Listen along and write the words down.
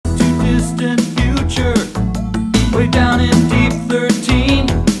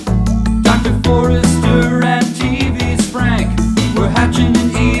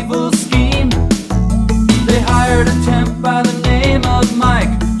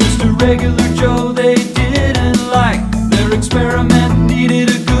regular Joe they didn't like. Their experiment needed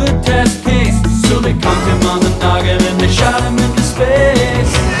a good test case, so they conked him on the noggin and they shot him into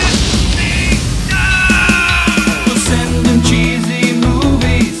space. We'll send him cheesy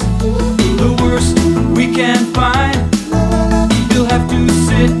movies, the worst we can find. He'll have to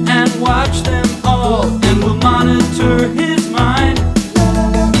sit and watch them all, and we'll monitor his mind.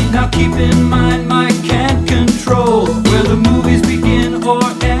 Now keep in mind, Mike can't control where the movies begin or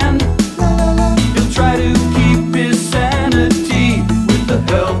end. He'll try to keep his sanity with the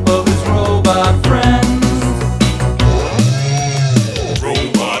help of his robot friends.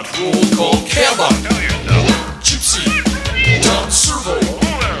 Robot roll call Cabot, Gypsy, Tom Servo,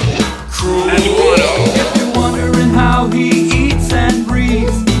 Crew. If you're wondering how he eats and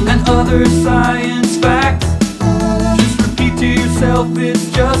breathes and other science facts, just repeat to yourself it's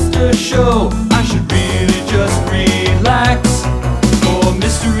just a show. I should really just relax. For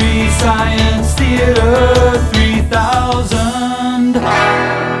Mystery Science Theater 3000.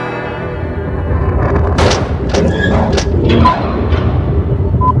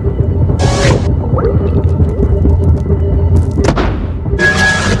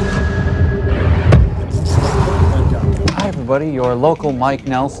 Hi everybody, your local Mike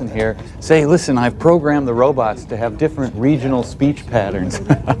Nelson here. Say, listen, I've programmed the robots to have different regional speech patterns.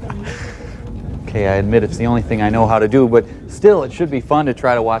 Okay, I admit it's the only thing I know how to do, but still, it should be fun to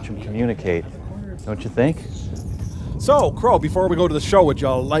try to watch them communicate. Don't you think? So, Crow, before we go to the show, would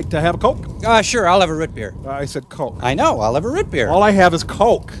y'all like to have a Coke? Sure, I'll have a root beer. I said Coke. I know, I'll have a root beer. All I have is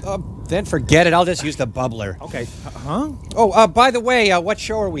Coke. Then forget it, I'll just use the bubbler. Okay. Huh? Oh, by the way, what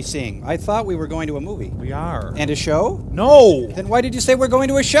show are we seeing? I thought we were going to a movie. We are. And a show? No! Then why did you say we're going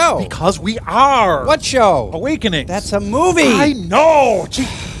to a show? Because we are! What show? Awakenings. That's a movie! I know! Gee,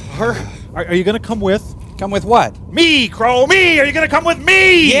 are you gonna come with? Come with what? Me, Crow, me! Are you gonna come with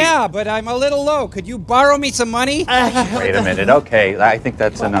me? Yeah, but I'm a little low. Could you borrow me some money? Wait a minute, okay, I think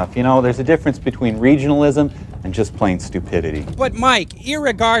that's enough. You know, there's a difference between regionalism and just plain stupidity. But Mike,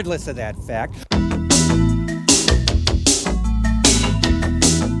 irregardless of that fact...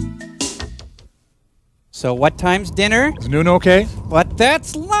 So what time's dinner? Is noon okay? But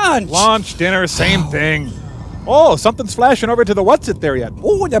that's lunch! Lunch, dinner, same thing. Oh, something's flashing over to the what's-it there yet.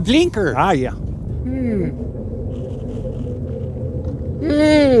 Oh, the blinker. Ah, yeah.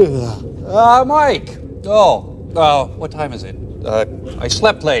 Mike. What time is it? I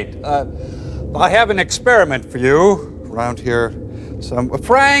slept late. I have an experiment for you around here.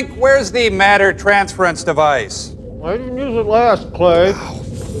 Frank, where's the matter transference device? I didn't use it last, Clay.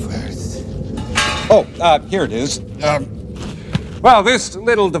 Here it is. Well, this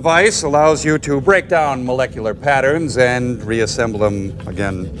little device allows you to break down molecular patterns and reassemble them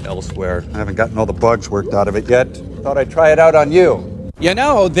again elsewhere. I haven't gotten all the bugs worked out of it yet. Thought I'd try it out on you. You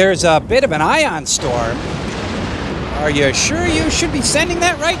know, there's a bit of an ion storm. Are you sure you should be sending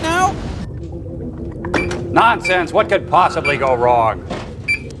that right now? Nonsense! What could possibly go wrong?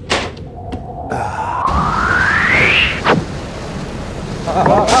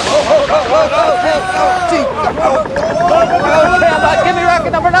 Give me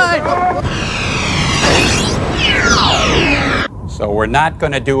rocket number 9! So we're not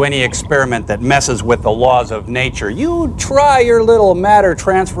going to do any experiment that messes with the laws of nature. You try your little matter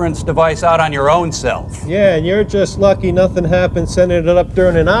transference device out on your own self. Yeah, and you're just lucky nothing happened sending it up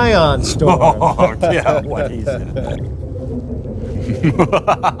during an ion storm. Oh, yeah, what he said.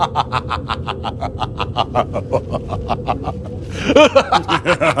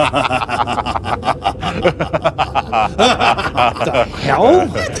 The hell?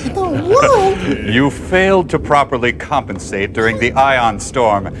 What in the world? You failed to properly compensate during the ion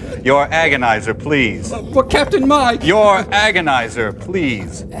storm. Your agonizer, please. But Captain Mike! Your agonizer,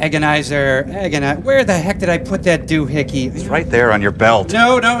 please. Agonizer. Where the heck did I put that doohickey? It's right there on your belt.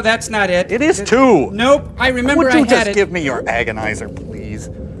 No, that's not it. It is too. Nope, I remember Would I you had just it. give me your agonizer, please?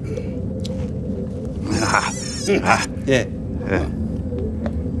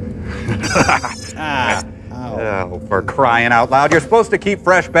 Oh, for crying out loud. You're supposed to keep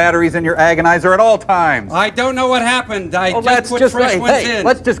fresh batteries in your agonizer at all times. I don't know what happened. I Let's just put fresh ones hey, in.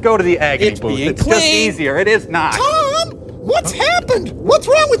 let's just go to the agony It's booth. being It's just clean. easier. It is not. Tom, what's happened? What's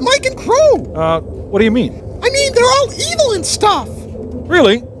wrong with Mike and Crow? What do you mean? I mean, they're all evil and stuff.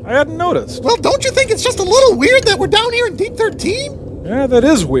 Really? I hadn't noticed. Well, don't you think it's just a little weird that we're down here in Deep 13? Yeah, that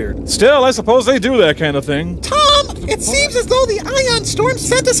is weird. Still, I suppose they do that kind of thing. Tom, it seems as though the ion storm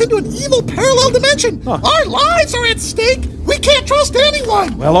sent us into an evil parallel dimension. Huh. Our lives are at stake. We can't trust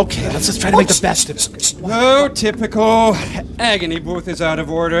anyone. Well, okay, let's just try to make the best of it. Oh, typical. Agony booth is out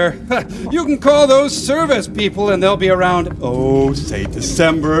of order. You can call those service people and they'll be around, oh, say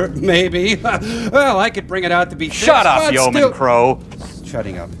December, maybe. Well, I could bring it out to be Shut fixed, up, but Yeoman still- Crow.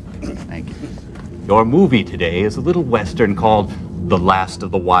 Shutting up. Thank you. Your movie today is a little western called The Last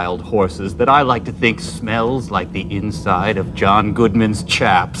of the Wild Horses that I like to think smells like the inside of John Goodman's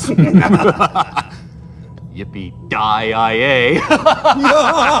chaps. Yippee-die-I-A.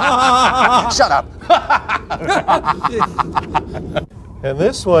 Shut up. And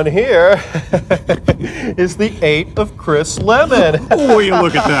this one here is the 8 of Chris Lemon. Oh, you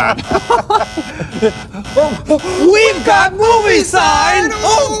look at that. We've got movie sign!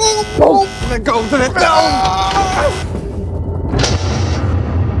 Oh! Go to it.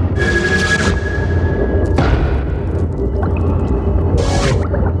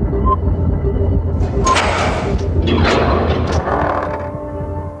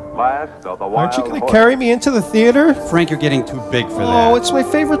 Aren't you going to carry me into the theater? Frank, you're getting too big for that. Oh, it's my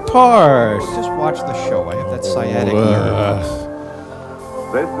favorite part. Just watch the show. I have that sciatic nerve.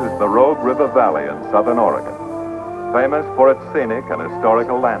 This is the Rogue River Valley in southern Oregon, famous for its scenic and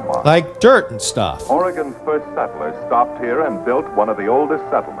historical landmarks. Like dirt and stuff. Oregon's first settlers stopped here and built one of the oldest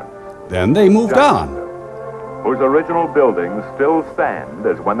settlements, Then they moved on. whose original buildings still stand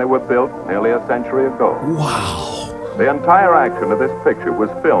as when they were built nearly a century ago. Wow. The entire action of this picture was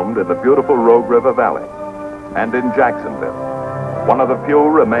filmed in the beautiful Rogue River Valley and in Jacksonville, one of the few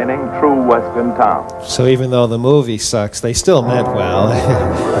remaining true western towns. So even though the movie sucks, they still meant well.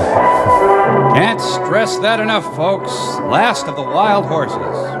 Can't stress that enough, folks. Last of the Wild Horses.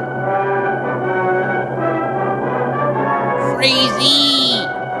 Crazy!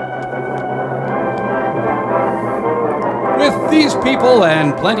 With these people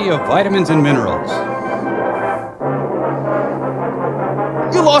and plenty of vitamins and minerals.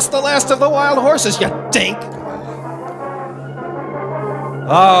 You lost the last of the wild horses, you dink!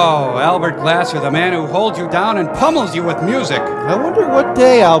 Oh, Albert Glasser, the man who holds you down and pummels you with music. I wonder what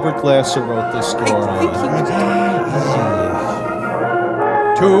day Albert Glasser wrote this score on.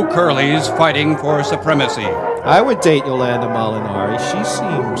 Two Curlies fighting for supremacy. I would date Yolanda Molinari. She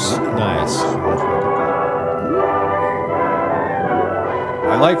seems nice.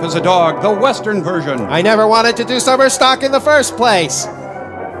 My Life as a Dog, the Western version. I never wanted to do summer stock in the first place.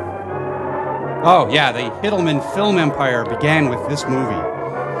 Oh, yeah, the Hiddleman film empire began with this movie.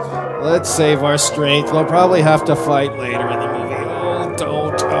 Let's save our strength. We'll probably have to fight later in the movie. Oh,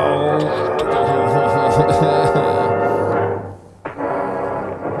 Toto.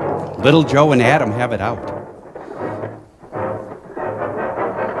 Little Joe and Adam have it out.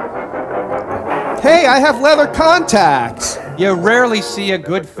 Hey, I have leather contacts. You rarely see a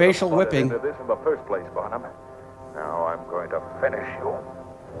good facial whipping. This in the first place, Barnum. Now I'm going to finish you.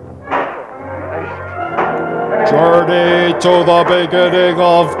 Journey to the beginning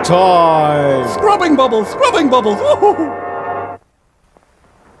of time. Scrubbing bubbles, scrubbing bubbles.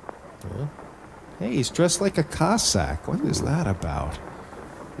 Hey, he's dressed like a Cossack. What is that about?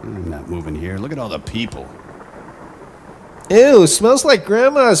 I'm not moving here. Look at all the people. Ew, smells like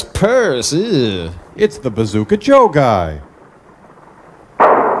Grandma's purse. Ew. It's the Bazooka Joe guy.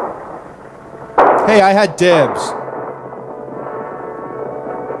 Hey, I had dibs.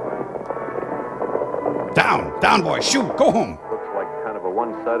 Down, boy. Shoot. Go home. Looks like kind of a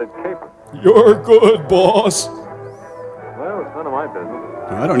one-sided caper. You're good, boss. Well, it's none of my business.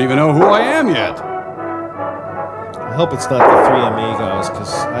 I don't even know who I am yet. I hope it's not the Three Amigos,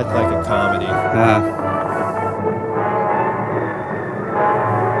 because I'd like a comedy.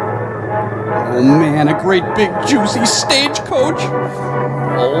 Oh, man, a great big juicy stagecoach.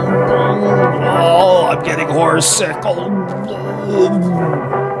 Oh, I'm getting horse sick.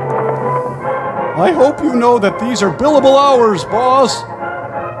 I hope you know that these are billable hours, boss.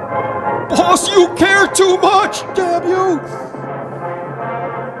 Boss, you care too much, damn you!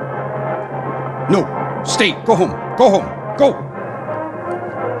 No, stay. Go home. Go home. Go.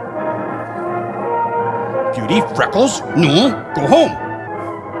 Beauty, freckles. No, go home.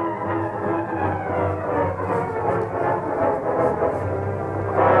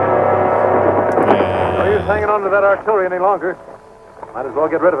 No use hanging on to that artillery any longer. Might as well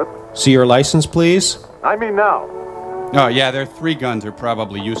get rid of it. See your license, please? I mean now. Oh, yeah, their 3 guns are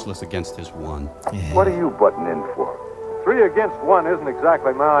probably useless against his 1. What are you butting in for? 3 against 1 isn't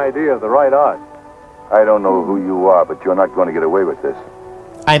exactly my idea of the right odds. I don't know who you are, but you're not going to get away with this.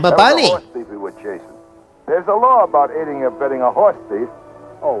 I'm a That was bunny. the horse thief we were chasing. There's a law about aiding or abetting a horse thief.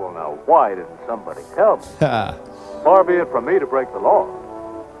 Oh, well, now, why didn't somebody tell me? Far be it from me to break the law.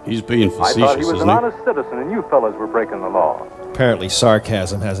 He's being I facetious, thought he was isn't an he? honest citizen, and you fellas were breaking the law. Apparently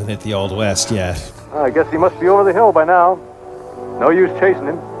sarcasm hasn't hit the Old West yet. I guess he must be over the hill by now. No use chasing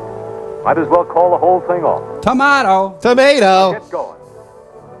him. Might as well call the whole thing off. Tomato. Tomato. Get going.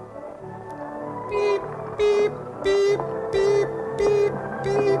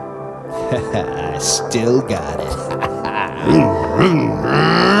 I still got it.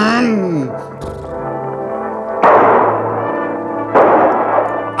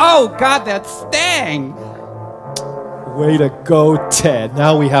 Oh, God, that stang! Way to go, Ted.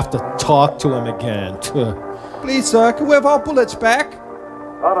 Now we have to talk to him again. Please, sir, can we have our bullets back?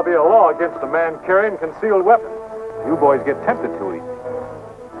 Ought to be a law against a man carrying concealed weapons. You boys get tempted too easy.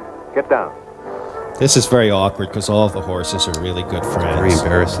 Get down. This is very awkward because all of the horses are really good friends. Very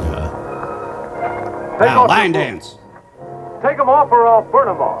embarrassing. Now, line dance. Take them off or I'll burn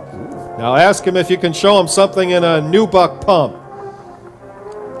them off. Now ask him if you can show him something in a nubuck pump.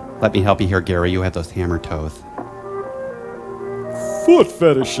 Let me help you here, Gary. You have those hammer toes. Foot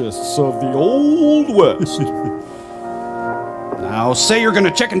fetishists of the Old West. Now, say you're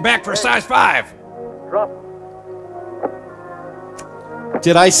gonna chicken back for a size 5. Drop.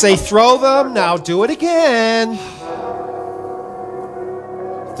 Did I say throw them? Now do it again.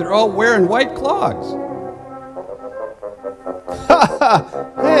 They're all wearing white clogs.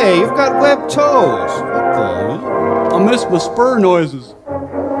 Hey, you've got webbed toes. What the? I miss my spur noises.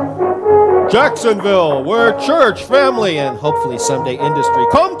 Jacksonville, where church, family, and hopefully someday industry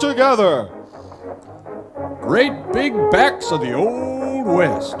come together. Great big backs of the Old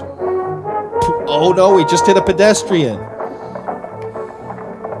West. Oh no, we just hit a pedestrian.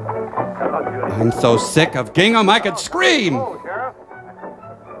 I'm so sick of gingham I could scream.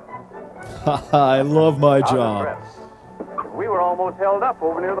 I love my job. We were almost held up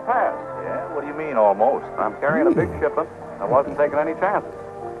over near the pass. Yeah, what do you mean almost? I'm carrying a big shipment. I wasn't taking any chances.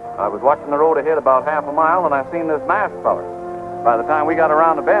 I was watching the road ahead about half a mile, and I seen this masked feller. By the time we got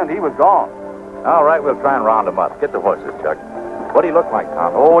around the bend, he was gone. All right, we'll try and round him up. Get the horses, Chuck. What'd he look like,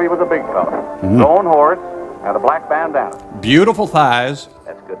 Tom? Oh, he was a big fella. Lone horse, had a black bandana. Beautiful thighs.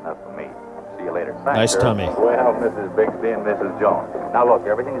 That's good enough for me. See you later. Thanks, Nice sir. tummy. Well, Mrs. Bixby and Mrs. Jones. Now, look,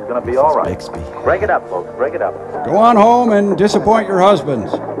 everything's going to be all right. Bixby. Break it up, folks. Break it up. Go on home and disappoint your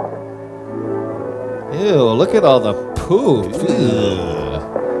husbands. Ew, look at all the poop.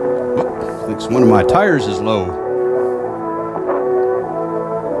 Thinks one of my tires is low.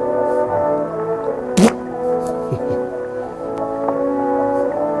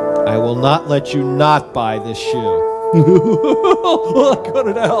 I will not let you not buy this shoe. I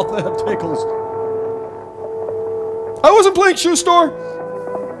couldn't help that tickles. I wasn't playing shoe store.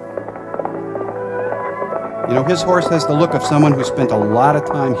 You know, his horse has the look of someone who spent a lot of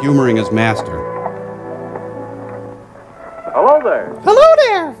time humoring his master. Hello there. Hello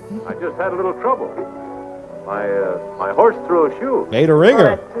there. I just had a little trouble. My horse threw a shoe. Made a ringer.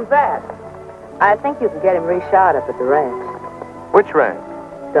 Well, that's too bad. I think you can get him reshod up at the ranch. Which ranch?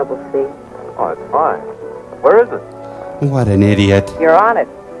 Double C. Oh, it's fine. Where is it? What an idiot. You're on it.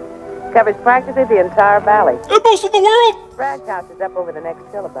 Covers practically the entire valley. And most of the world. Brad's house is up over the next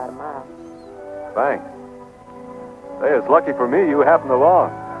hill about a mile. Thanks. Hey, it's lucky for me you happened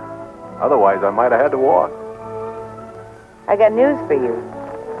along. Otherwise, I might have had to walk. I got news for you.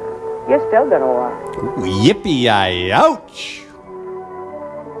 You're still gonna walk. Yippee-yi-ouch!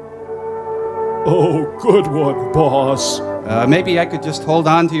 Oh, good one, boss. Maybe I could just hold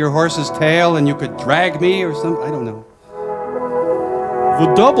on to your horse's tail and you could drag me or something. I don't know.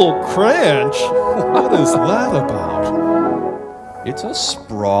 The double cranch? What is that about? It's a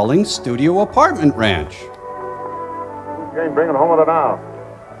sprawling studio apartment ranch. You ain't bringing home with it now.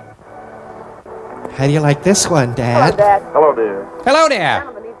 How do you like this one, Dad? Hello, Dad. Hello, dear. Hello there.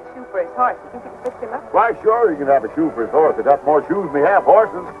 Gentleman needs a shoe for his horse. You think you can fix him up? Why, sure, you can have a shoe for his horse. They got more shoes than we have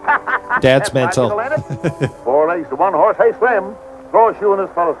horses. Dad's mental. Practical, ain't it? 4 legs to one horse. Hey, Slim, throw a shoe in this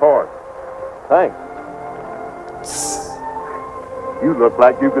fellow's horse. Thanks. You look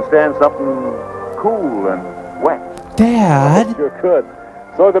like you could stand something cool and wet. Dad? Sure could.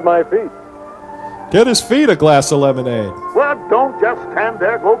 So could my feet. Get his feet a glass of lemonade. Well, don't just stand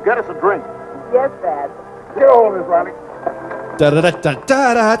there. Go get us a drink. Yes, Dad. Get on, Miss Riley.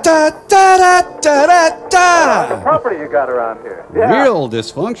 Da-da-da-da-da-da-da-da-da-da. The property you got around here. Real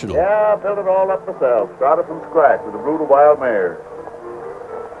dysfunctional. Yeah, I built it all up myself. Started from scratch with a brood of wild mares.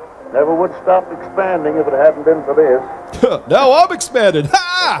 Never would stop expanding if it hadn't been for this. Now I'm expanded.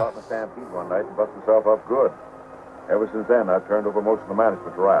 Ha! Caught in a stampede one night and busted myself up good. Ever since then, I've turned over most of the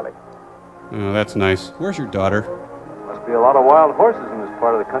management to Riley. Oh, that's nice. Where's your daughter? Must be a lot of wild horses in this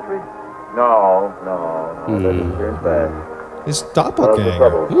part of the country. No, they disappeared fast. His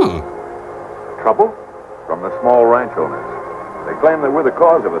doppelganger. Trouble? From the small ranch owners. They claim they were the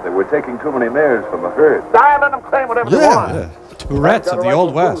cause of it. They were taking too many mares from the herd. Let them claim whatever they want. Tourette's of the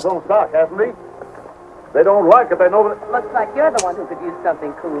Old West. Own stock, hasn't he? They don't like it. They know that. Looks like you're the one who could use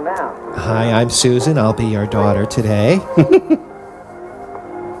something cool now. Hi, I'm Susan. I'll be your daughter today.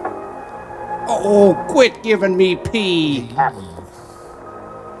 Oh, quit giving me pee.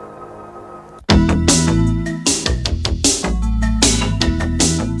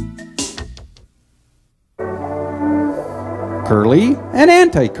 Curly and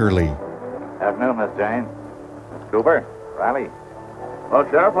anti-curly. Afternoon, Miss Jane. Miss Cooper. Riley. Well,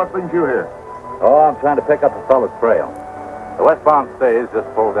 Sheriff, what brings you here? Oh, I'm trying to pick up a fellow's trail. The westbound stage just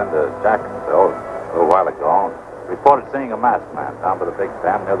pulled into Jacksonville a little while ago. Reported seeing a masked man down by the big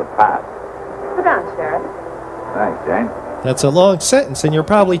dam near the pass. Sit down, Sheriff. Thanks, Jane. That's a long sentence, and you're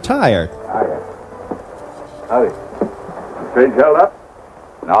probably tired. Howdy. Stage held up?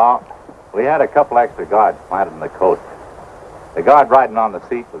 No. We had a couple extra guards planted in the coast. The guard riding on the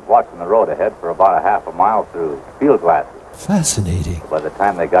seat was watching the road ahead for about a half a mile through field glasses. Fascinating. By the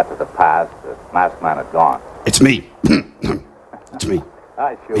time they got to the pass, the masked man had gone. It's me. It's me.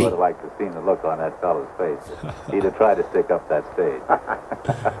 I sure would have liked to have seen the look on that fellow's face. He'd have tried to stick up that stage.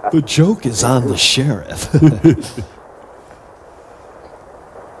 The joke is on the sheriff. Did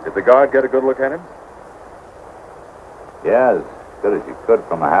the guard get a good look at him? Yeah, as good as you could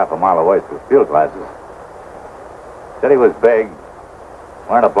from a half a mile away through field glasses. Said he was big,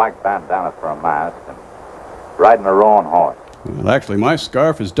 wearing a black bandana for a mask, and riding a roan horse. Well, actually, my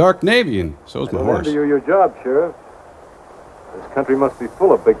scarf is dark navy, and so's my horse. you your job, Sheriff. This country must be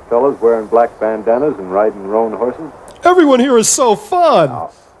full of big fellas wearing black bandanas and riding roan horses. Everyone here is so fun.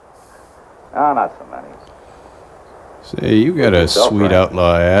 No, not so many. Say, you got a sweet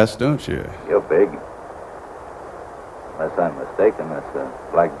outlaw ass, don't you? You're big. Unless I'm mistaken, that's the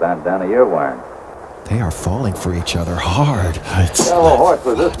black bandana you're wearing. They are falling for each other hard. What yellow horse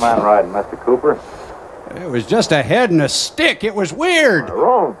was this man riding, Mr. Cooper? It was just a head and a stick. It was weird.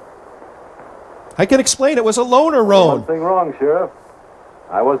 Roan. I can explain. It was a loner roan. One thing wrong, Sheriff.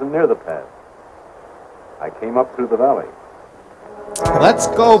 I wasn't near the pass. I came up through the valley. Let's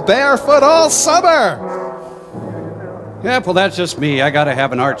go barefoot all summer. Yeah, well, that's just me. I gotta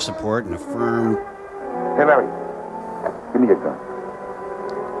have an arch support and a firm... Hey, Larry. Give me your gun.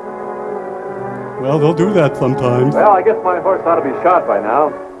 Well, they'll do that sometimes. Well, I guess my horse ought to be shot by now.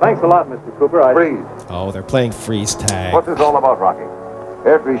 Thanks a lot, Mr. Cooper. Freeze. Oh, they're playing freeze tag. What's this all about, Rocky?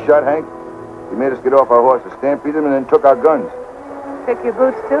 After he shot Hank, he made us get off our horses, stampeded him, and then took our guns. Pick your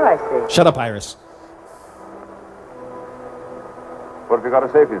boots, too, I see. Shut up, Iris. What have you got to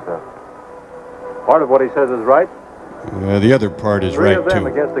say for yourself? Part of what he says is right. The other part is Three right, of them too.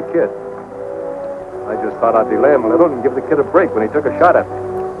 against the kid. I just thought I'd delay him a little and give the kid a break when he took a shot at me.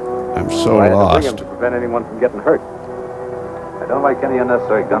 I'm so I had to bring lost. him to prevent anyone from getting hurt. I don't like any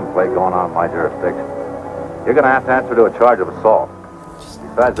unnecessary gunplay going on in my jurisdiction. You're going to have to answer to a charge of assault.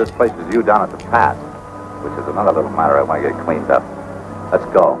 Besides, this places you down at the pass, which is another little matter I want to get cleaned up. Let's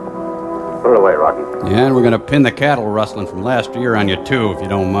go. Put it away, Rocky. Yeah, and we're gonna pin the cattle rustling from last year on you, too, if you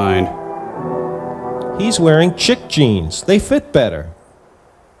don't mind. He's wearing chick jeans. They fit better.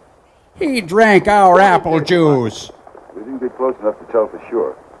 He drank our apple juice. We didn't get close enough to tell for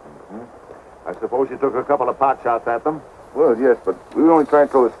sure. I suppose you took a couple of pot shots at them? Well, yes, but we were only trying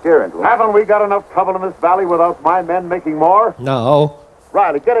to throw a scare into him. Haven't we got enough trouble in this valley without my men making more? No.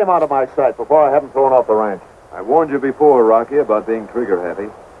 Riley, get him out of my sight before I have him thrown off the ranch. I warned you before, Rocky, about being trigger-happy.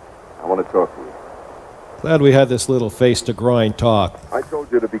 I want to talk to you. Glad we had this little face-to-groin talk. I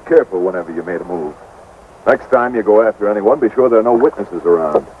told you to be careful whenever you made a move. Next time you go after anyone, be sure there are no witnesses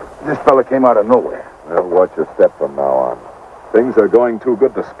around. This fella came out of nowhere. Well, watch your step from now on. Things are going too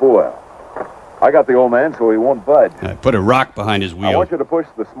good to spoil. I got the old man so he won't budge. I put a rock behind his I wheel. want you to push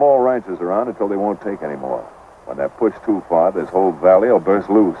the small ranches around until they won't take any more. When they're pushed too far, this whole valley will burst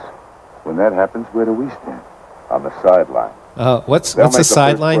loose. When that happens, where do we stand? On the sideline. What's They'll the make the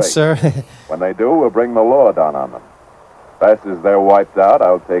sideline, first sir? When they do, we'll bring the law down on them. Fast as they're wiped out,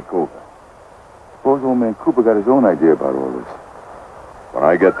 I'll take Cooper. Suppose old man Cooper got his own idea about all this. When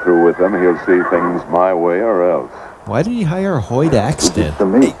I get through with him, he'll see things my way or else. Why did he hire Hoyt Axton? To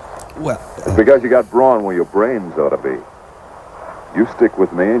me. Well, It's because you got brawn where your brains ought to be. You stick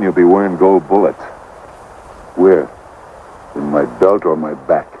with me and you'll be wearing gold bullets. Where? In my belt or my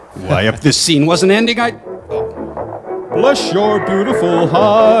back? Why, if this scene wasn't ending, bless your beautiful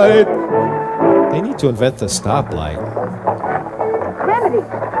hide. They need to invent the stoplight.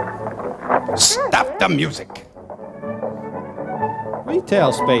 Remedy! Stop the music.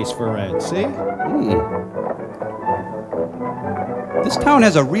 Retail space for rent, see? This town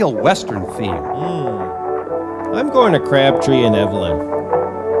has a real Western theme. I'm going to Crabtree and Evelyn.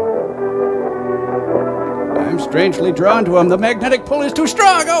 I'm strangely drawn to him. The magnetic pull is too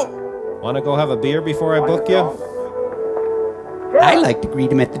strong. Oh! Want to go have a beer before I book you? I like to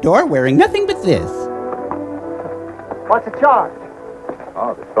greet him at the door wearing nothing but this. What's the charge?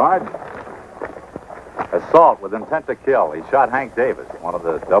 Oh, the charge? Assault with intent to kill. He shot Hank Davis, one of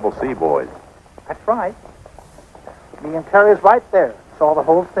the Double C boys. That's right. The interior's right there. Saw the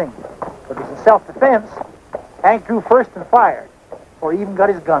whole thing. But it was in self-defense. Hank drew first and fired, or even got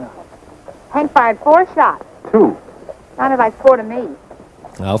his gun out. Hank fired 4 shots. 2. Sounded like 4 to me.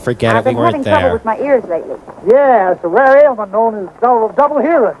 Oh, forget I've it. We been having weren't trouble there. with my ears lately. Yeah, it's a rare ailment known as double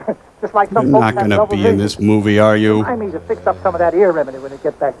hearing. Just like some You're folks not have going to double be vision. in this movie, are you? Remind me to fix up some of that ear remedy when we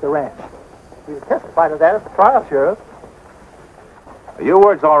get back to the ranch. We will testify to that at the trial, Sheriff. Your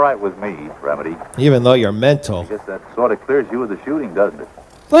word's all right with me, Remedy. Even though you're mental. I guess that sort of clears you of the shooting, doesn't it?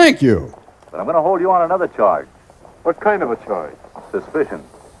 Thank you. But I'm going to hold you on another charge. What kind of a charge? Suspicion.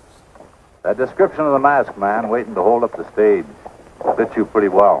 That description of the masked man waiting to hold up the stage fits you pretty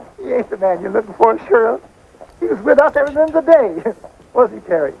well. He ain't the man you're looking for, Sheriff. He was with us every minute of the day. Was he,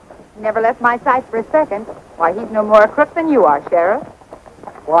 Terry? He never left my sight for a second. Why, he's no more a crook than you are, Sheriff.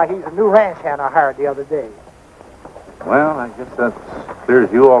 Why, he's a new ranch hand I hired the other day. Well, I guess that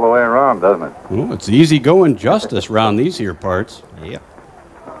clears you all the way around, doesn't it? Oh, it's easy going justice round these here parts. Yep.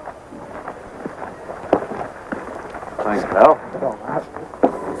 Thanks, pal.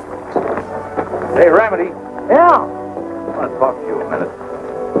 Hey, Remedy. Yeah. I want to talk to you a minute.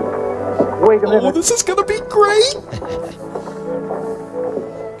 Wait a minute. Oh, this is going to be great.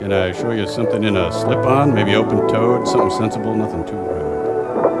 Can I show you something in a slip-on? Maybe open-toed, something sensible, nothing too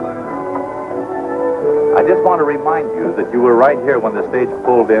I just want to remind you that you were right here when the stage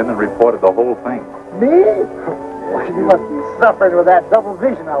pulled in and reported the whole thing. Me? Well, you must be suffering with that double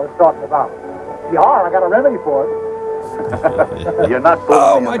vision I was talking about. If you are, I got a remedy for it. You're not supposed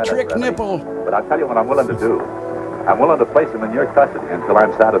Oh, to be a my minute, trick Remedy. nipple. But I'll tell you what I'm willing to do. I'm willing to place him in your custody until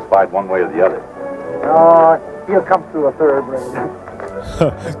I'm satisfied one way or the other. Oh, he'll come through a thoroughbred.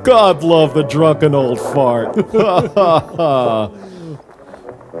 God love the drunken old fart.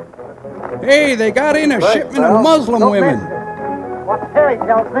 Hey, they got in a shipment of Muslim women. What Terry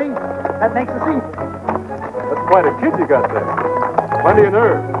tells me, that makes us easy. That's quite a kid you got there. Plenty of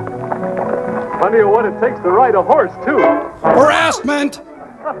nerve. Plenty of what it takes to ride a horse, too. Harassment!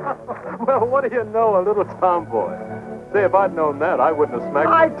 Well, what do you know, a little tomboy? Say, if I'd known that, I wouldn't have smacked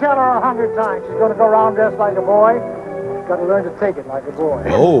I tell her 100 times she's going to go around dressed like a boy. She's got to learn to take it like a boy.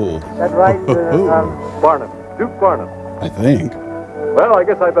 Oh. That's right, Barnum. Duke Barnum. I think. Well, I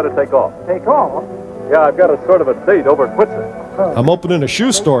guess I better take off. Take off? Yeah, I've got a sort of a date over at Whitson. I'm opening a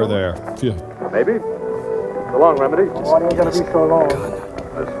shoe store there. Maybe. So long, Remedy. Oh, it ain't going to be so long.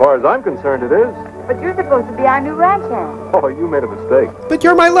 As far as I'm concerned, it is. But you're supposed to be our new ranch hand. Oh, you made a mistake. But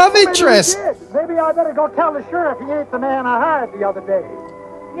you're my love interest. Maybe I better go tell the sheriff he ain't the man I hired the other day.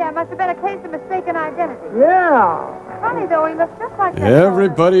 Yeah, it must have been a case of mistaken identity. Yeah. Funny, though, he looks just like that.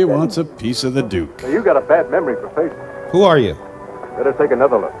 Everybody wants a piece of the Duke. Now, you got a bad memory for faces. Who are you? Better take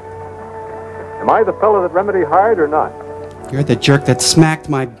another look. Am I the fellow that Remedy hired or not? You're the jerk that smacked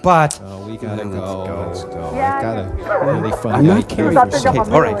my butt. Oh, we gotta go. Let's go. Yeah, I got a really funny I'm not idea. carrying I this think I'm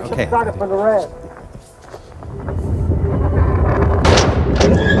tape. a All right, mirror. okay. Started for the rest.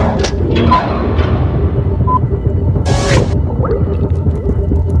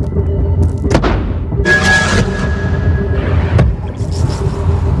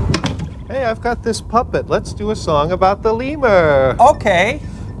 Hey, I've got this puppet. Let's do a song about the lemur. Okay.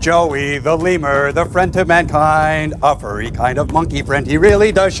 Joey the lemur, the friend to mankind, a furry kind of monkey friend, he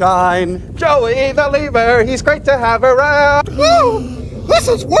really does shine. Joey the lemur, he's great to have around. Whoa! This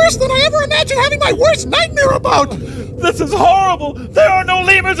is worse than I ever imagined having my worst nightmare about! This is horrible! There are no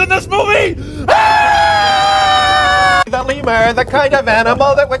lemurs in this movie! The lemur, the kind of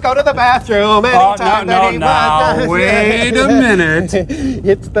animal that would go to the bathroom anytime that he wants. Wait a minute.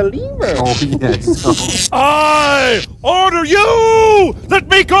 It's the lemur. Oh, yes. I order you! Let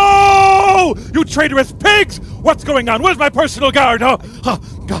me go! You traitorous pigs! What's going on? Where's my personal guard? Huh?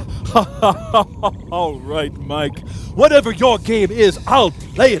 All right, Mike. Whatever your game is, I'll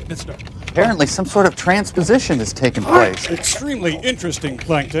play it, mister. Apparently some sort of transposition has taken place. Extremely interesting,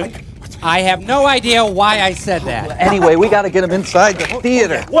 Plankton. I have no idea why I said that. Anyway, we got to get him inside the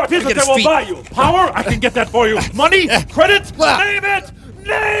theater. What is it that will buy you? Power? I can get that for you. Money? Credit? Name it!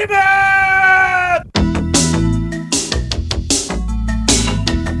 Name it!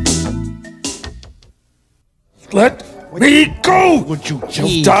 Just let me go! Would you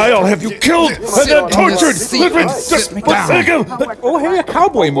just die? I'll have you killed and then tortured! Let me just think of... Oh, hey, a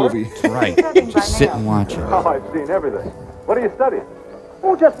cowboy movie. Right. Just sit and watch it. Oh, I've seen everything. What are you studying?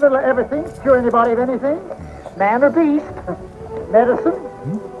 Oh, just a little of everything. Cure anybody of anything. Man or beast. Medicine.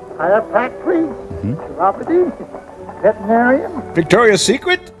 Chiropractic. Chiropody. Veterinarian. Victoria's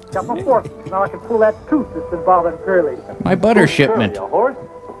Secret? Got my fork. Now I can pull that tooth that's been bothering Curly. My butter shipment. A horse?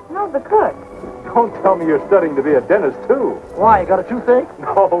 No, the cook. Don't tell me you're studying to be a dentist, too. Why, you got a toothache?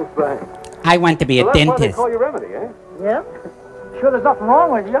 No, thanks. I want to be a Well, that's why they dentist. call you Remedy, eh? Yeah? Sure there's nothing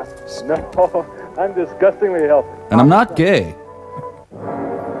wrong with you? No, I'm disgustingly healthy. And I'm not gay.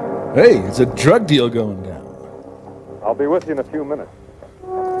 Hey, it's a drug deal going down. I'll be with you in a few minutes.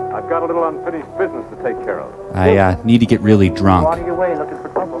 I've got a little unfinished business to take care of. I need to get really Go out drunk. of your way looking for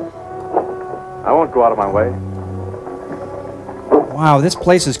trouble. I won't go out of my way. Wow, this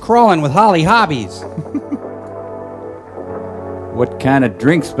place is crawling with Holly hobbies. What kind of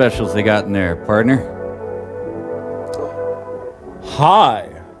drink specials they got in there, partner? Hi.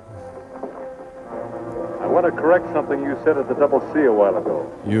 I want to correct something you said at the Double C a while ago.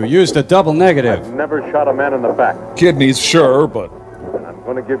 You used a double negative. I've never shot a man in the back. Kidneys, sure, but... And I'm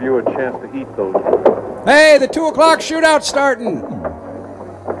going to give you a chance to eat those. Hey, the 2 o'clock shootout's starting.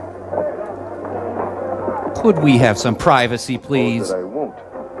 Could we have some privacy, please? I won't.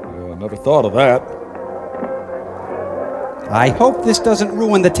 Never thought of that. I hope this doesn't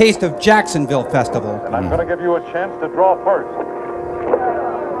ruin the taste of Jacksonville Festival. And I'm going to give you a chance to draw first.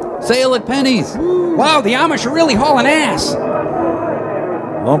 Sale at pennies. Wow, the Amish are really hauling ass.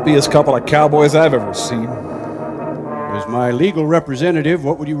 Lumpiest couple of cowboys I've ever seen. As my legal representative,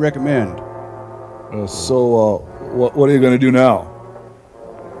 what would you recommend? What are you going to do now?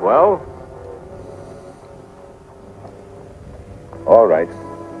 Well? All right.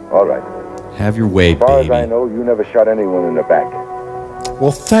 All right. Have your way, As far as I baby. know, you never shot anyone in the back.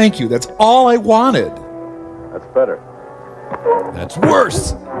 Well, thank you. That's all I wanted. That's better. That's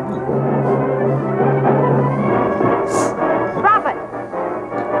worse. Stop it!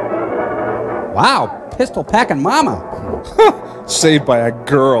 Wow, pistol packing mama. Saved by a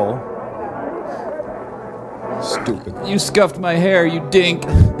girl. Stupid. You scuffed my hair, you dink.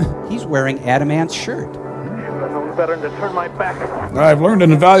 He's wearing Adamant's shirt. I've known better than to turn my back. I've learned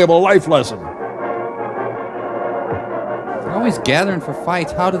an invaluable life lesson. They're always gathering for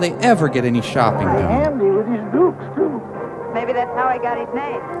fights. How do they ever get any shopping done? Handy with his dukes, too. Maybe that's how he got his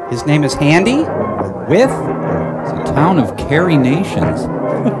name. His name is Handy? Or with? It's a town of Carrie Nations.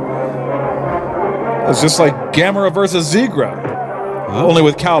 It's just like Gamera versus Zegra. Only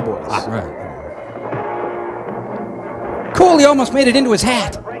with cowboys. Right. Cool, he almost made it into his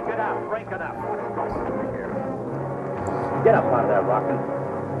hat. Break it up, break it up. Get up out of there, Rockin'.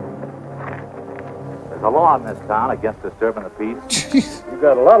 There's a law in this town against disturbing the peace. Jeez. You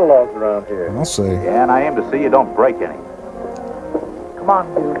got a lot of laws around here. I'll say. Yeah, and I aim to see you don't break any. Come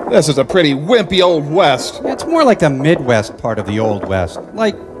on, dude. This is a pretty wimpy old West. It's more like the Midwest part of the Old West,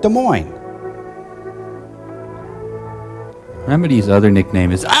 like Des Moines. Remedy's other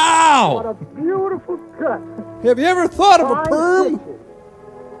nickname is What Ow! a beautiful cut. Have you ever thought of a Fine perm? stitches.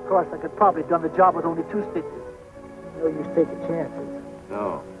 Of course, I could probably done the job with only 2 stitches. No use taking chances.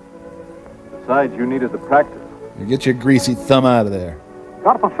 No. Besides, you needed the practice. You get your greasy thumb out of there.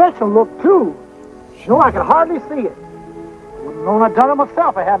 Got a professional look, too. No, I could hardly see it. Wouldn't known I'd done it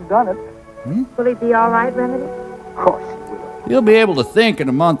myself if I hadn't done it. Will he be all right, Remedy? Of course he will. You'll be able to think in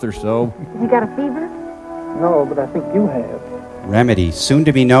a month or so. He got a fever? No, but I think you have. Remedy, soon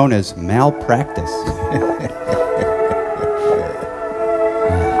to be known as Malpractice.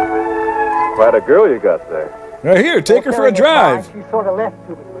 Quite a girl you got there. Right here, take her for a drive. She sort of left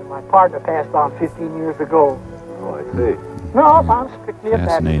to me when my partner passed on 15 years ago. Oh, I see. No, I'm strictly a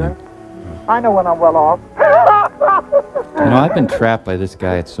Fascinating. bachelor. I know when I'm well off. You know, I've been trapped by this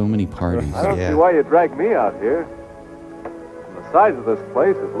guy at so many parties. I don't see why you dragged me out here. From the size of this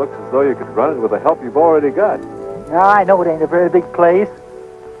place, it looks as though you could run it with the help you've already got. Now, I know it ain't a very big place,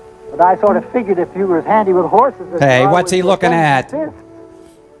 but I sort of figured if you were as handy with horses as Hey, you are what's with he looking at? fists,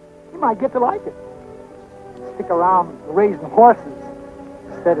 you might get to like it. Stick around raising horses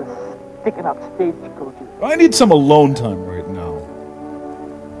instead of sticking up stagecoaches. I need some alone time right now.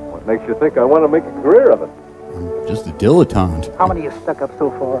 What makes you think I want to make a career of it? I'm just a dilettante. How many you stuck up so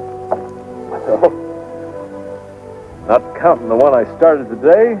far? Well, not counting the one I started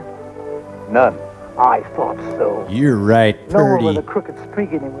today, none. I thought so. You're right, No one Purdy. with a crooked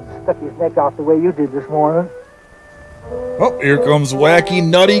streak in him would stuck his neck out the way you did this morning. Oh, here comes wacky,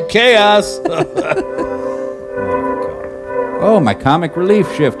 nutty chaos. Oh, my comic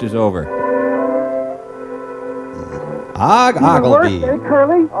relief shift is over. Hog Even worse, Ogilvy. eh,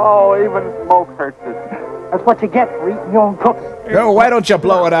 Curly? Oh, even smoke hurts it. That's what you get for eating your own cooks. Oh, why don't you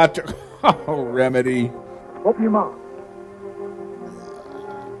blow it out? Oh, Remedy. Open your mouth.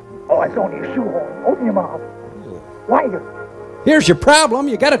 Oh, it's only a shoehorn. Open your mouth. Wider. Here's your problem.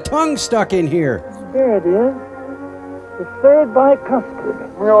 You got a tongue stuck in here. There it is. It's served by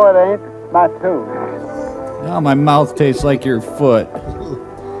custard. No, it ain't. My tooth. Now my mouth tastes like your foot.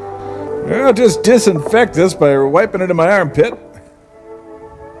 I'll just disinfect this by wiping it in my armpit.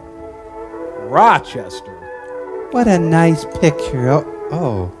 Rochester. What a nice picture.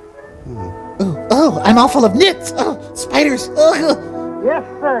 Oh. Oh, I'm all full of nits. Oh, spiders. Ugh. Yes,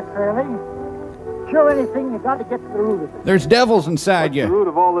 sir, Curly. Sure, anything, you got to get to the root of it. There's devils inside The you. root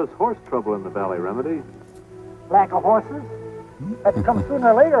of all this horse trouble in the valley, Remedy. Lack of horses. That comes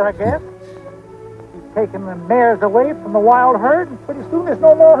sooner or later, I guess. He's taking the mares away from the wild herd, and pretty soon there's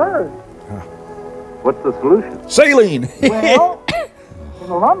no more herd. What's the solution? Saline. Well, in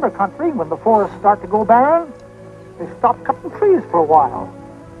the lumber country, when the forests start to go barren, they stop cutting trees for a while.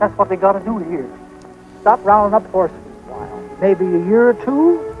 That's what they got to do here. Stop rounding up horses a while. Maybe a year or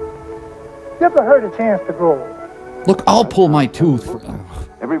two. Give the herd a chance to grow. Look, I'll pull my tooth.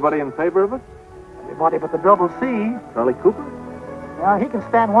 Everybody in favor of it? Everybody but the double C. Charlie Cooper? Yeah, he can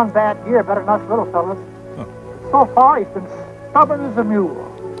stand one bad year better than us little fellas. So far, he's been stubborn as a mule.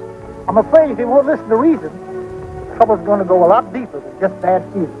 I'm afraid if he won't listen to reason, trouble's going to go a lot deeper than just bad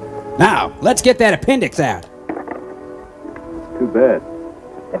feeling. Now, let's get that appendix out. Too bad.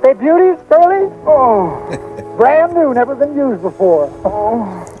 If they beauties, Curly? Oh, brand new, never been used before. Oh.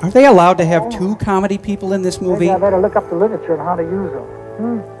 Are they allowed to have two comedy people in this movie? Maybe I better look up the literature on how to use them.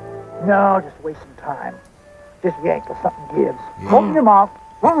 No, just wasting time. Just yank till something gives. Open your mouth.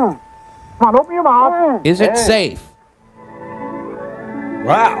 Come on, open your mouth. Is it safe?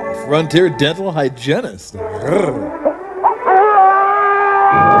 Wow, Frontier Dental Hygienist. My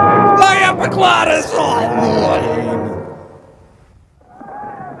epiglottis!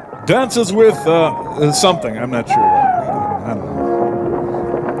 Dances with something. I'm not sure what. I don't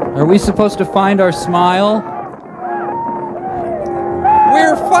know. Are we supposed to find our smile?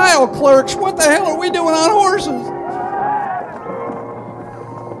 We're file clerks. What the hell are we doing on horses?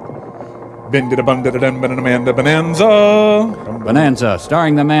 Bonanza. Bonanza,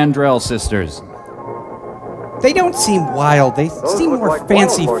 starring the Mandrell sisters. They don't seem wild. They seem more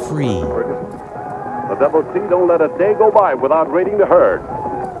fancy-free. The double C don't let a day go by without raiding the herd.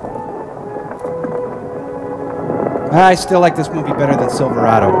 I still like this movie better than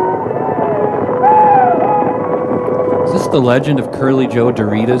Silverado. Is this the legend of Curly Joe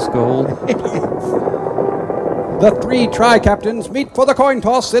Doritos Gold? The three tri-captains meet for the coin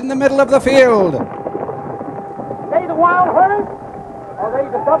toss in the middle of the field. They the wild herd? Or they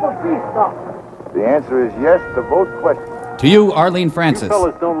the double C stock? The answer is yes to both questions. To you, Arlene Francis. You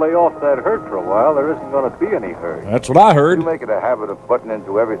fellas don't lay off that herd for a while, there isn't going to be any herd. That's what I heard. You make it a habit of butting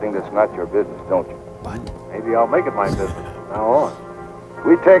into everything that's not your business, don't you? But maybe I'll make it my business from now on.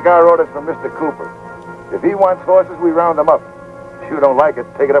 We take our orders from Mr. Cooper. If he wants horses, we round them up. If you don't like it,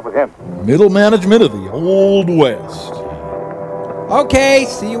 take it up with him. Middle management of the Old West. Okay,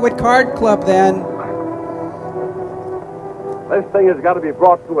 see you at Card Club then. This thing has got to be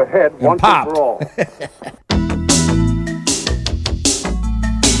brought to a head once and for all.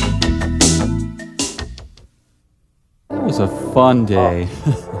 That was a fun day.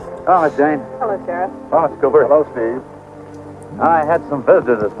 Oh, Jane. Hello, Sheriff. Oh, Cooper. Hello, Steve. I had some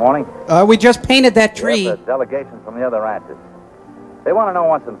visitors this morning. We just painted that tree. The delegation from the other ranches. They want to know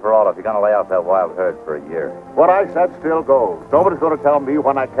once and for all if you're going to lay off that wild herd for a year. What I said still goes. Nobody's going to tell me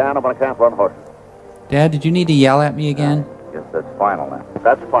when I can or when I can't run horses. Dad, did you need to yell at me again? Guess that's final now.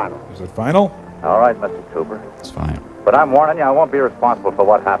 That's final. Is it final? All right, Mr. Cooper. It's fine. But I'm warning you, I won't be responsible for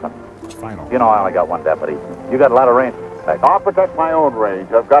what happened. It's final. You know I only got one deputy. You got a lot of range. I'll protect my own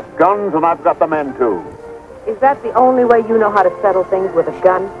range. I've got guns and I've got the men too. Is that the only way you know how to settle things with a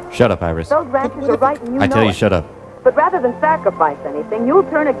gun? Shut up, Iris. Those ranches are right and you know I tell you, it. shut up. But rather than sacrifice anything, you'll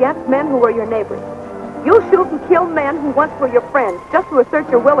turn against men who are your neighbors. You'll shoot and kill men who once were your friends, just to assert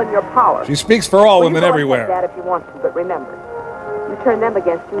your will and your power. She speaks for all women you everywhere. That if you want to, but remember, you turn them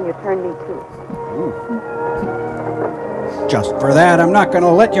against you and you turn me too. Just for that, I'm not going to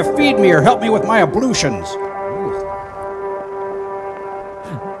let you feed me or help me with my ablutions.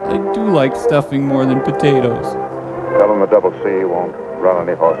 I do like stuffing more than potatoes. Tell them the double C won't run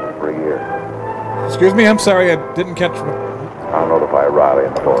any horses for a year. Excuse me, I'm sorry, I didn't catch. I'll notify Riley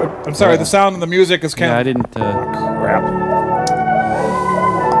and the boys. I'm sorry, the sound and the music is kind Yeah, I of. didn't. Crap.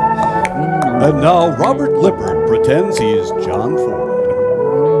 And now Robert Lippard pretends he's John Ford.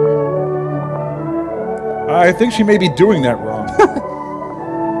 I think she may be doing that wrong.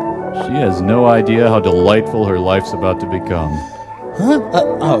 She has no idea how delightful her life's about to become. Huh?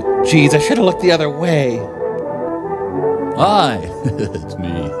 Oh, geez, I should have looked the other way. Hi, it's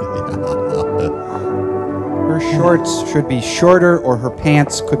me. Her shorts should be shorter or her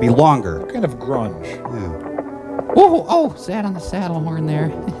pants could be longer. Kind of grunge. Yeah. Oh, sat on the saddle horn there.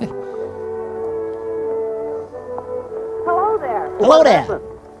 Hello there. Hello there.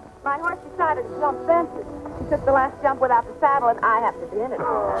 My horse decided to jump fences. He took the last jump without the saddle, and I happened to be in it.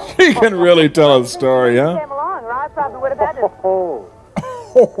 She can really tell a story, huh? Came along, or I probably would have had to. Oh.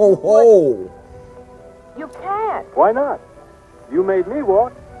 Ho, ho, ho. You can't. Why not? You made me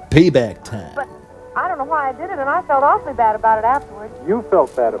walk. Payback time. But I don't know why I did it, and I felt awfully bad about it afterwards. You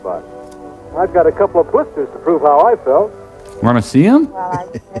felt bad about it. I've got a couple of blisters to prove how I felt. Want to see him? Well, I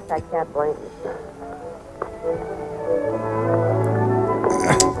guess I can't blame you.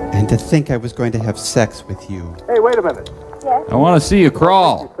 And to think I was going to have sex with you. Hey, wait a minute. Yes? I want to see you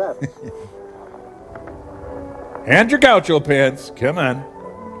crawl. And your gaucho pants. Come on.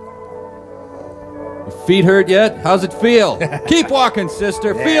 Your feet hurt yet? How's it feel? Keep walking,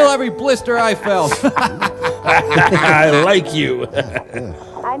 sister. Feel every blister I felt. I like you.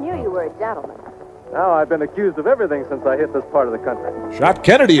 I knew you were a gentleman. Now I've been accused of everything since I hit this part of the country. Shot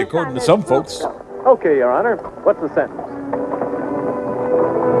Kennedy, according to some folks. Okay, Your Honor. What's the sentence?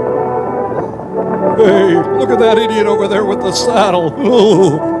 Hey, look at that idiot over there with the saddle.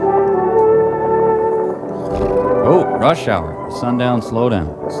 Oh, rush hour. Sundown,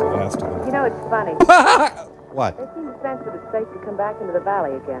 slowdown. You know, it's funny. What? They seem to sense that it's safe to come back into the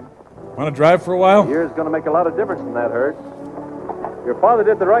valley again. Want to drive for a while? Year's going to make a lot of difference in that herd. Your father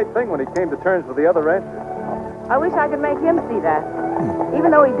did the right thing when he came to terms with the other ranchers. I wish I could make him see that.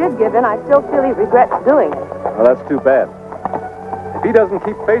 Even though he did give in, I still feel he regrets doing it. Well, that's too bad. If he doesn't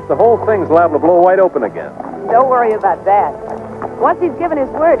keep faith, the whole thing's liable to blow wide open again. Don't worry about that. Once he's given his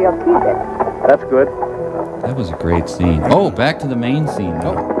word, he'll keep it. That's good. That was a great scene. Oh, back to the main scene.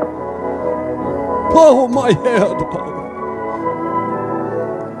 Oh, my head.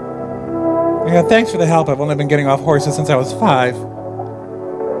 Yeah, thanks for the help. I've only been getting off horses since I was 5.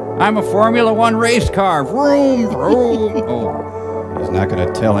 I'm a Formula One race car. Vroom, vroom. Oh. He's not going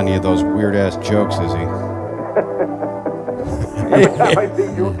to tell any of those weird-ass jokes, is he? Every time I see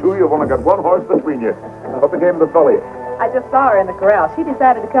you two, you've only got one horse between you. What became of the filly? I just saw her in the corral. She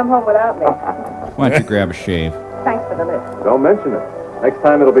decided to come home without me. Why don't you grab a shave? Thanks for the lift. Don't mention it. Next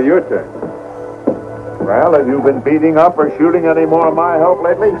time it'll be your turn. Well, have you been beating up or shooting any more of my help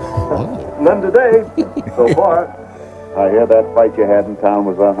lately? None today, so far. I hear that fight you had in town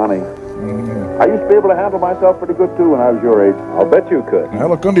was a honey. I used to be able to handle myself pretty good, too, when I was your age. I'll bet you could. Can I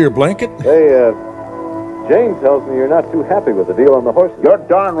look under your blanket? Hey, Jane tells me you're not too happy with the deal on the horses. You're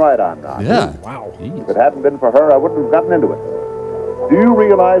darn right I'm not. Yeah. Wow. If it hadn't been for her, I wouldn't have gotten into it. Do you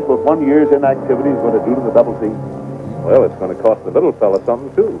realize what 1 year's inactivity is going to do to the double team? Well, it's going to cost the little fella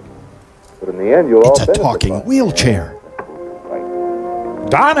something, too. But in the end, you'll all It's a benefit talking by it. wheelchair.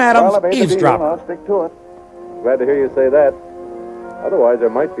 Don Well, I Adams, made the deal, and eavesdropper. I'll stick to it. Glad to hear you say that. Otherwise, there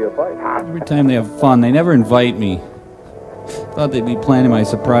might be a fight. Every time they have fun, they never invite me. Thought they'd be planning my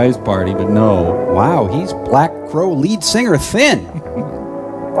surprise party, but no. Wow, he's Black Crow lead singer thin.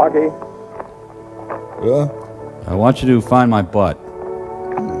 Rocky, I want you to find my butt.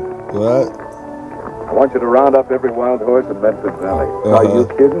 what? I want you to round up every wild horse in Medford Valley. Are you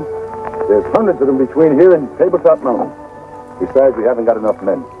kidding? There's hundreds of them between here and Tabletop Mountain. Besides, we haven't got enough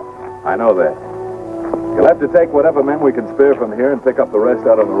men. I know that. You'll have to take whatever men we can spare from here and pick up the rest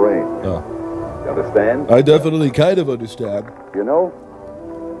out on the range. You understand? I definitely kind of understand. You know,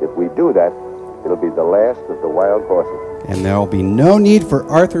 if we do that, it'll be the last of the wild horses. And there'll be no need for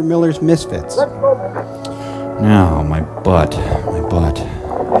Arthur Miller's Misfits. Now, my butt. My butt.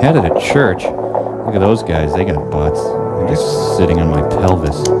 Had it at church. Look at those guys. They got butts. They're just sitting on my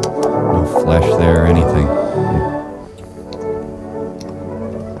pelvis. No flesh there or anything.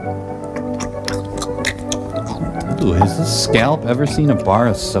 Ooh, has this scalp ever seen a bar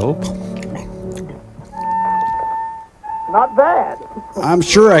of soap? Not bad. I'm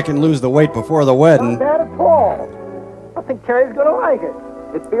sure I can lose the weight before the wedding. Not bad at all. I think Terry's going to like it.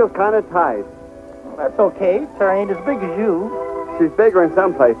 It feels kind of tight. Well, that's okay. Terry ain't as big as you. She's bigger in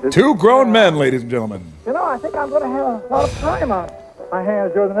some places. 2 grown men, ladies and gentlemen. You know, I think I'm going to have a lot of time on my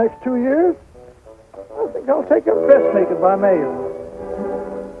hands over the next 2 years. I think I'll take up dressmaking by mail.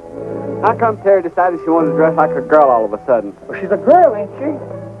 How come Terry decided she wanted to dress like a girl all of a sudden? Well, she's a girl, ain't she?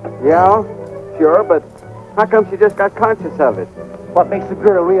 Yeah, sure, but how come she just got conscious of it? What makes a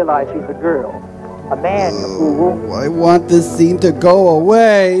girl realize she's a girl? A man, you fool. I want this scene to go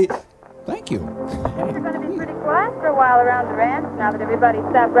away. Thank you. You're going to be while around the ranch now that everybody's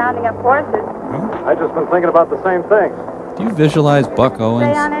stopped rounding up horses. I've just been thinking about the same thing. Do you visualize Buck Stay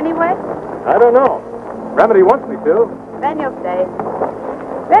Owens? on anyway? I don't know. Remedy wants me to. Then you'll stay.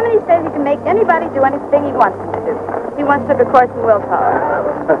 Remedy says he can make anybody do anything he wants them to do. He once took a course in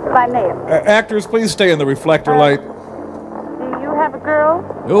willpower. By mail. Actors, please stay in the reflector light. Do you have a girl?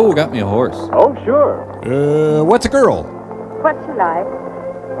 Oh, got me a horse. Oh, sure. What's a girl? What's she like?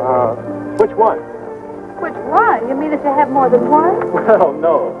 Which one? Which one? You mean that you have more than one? Well,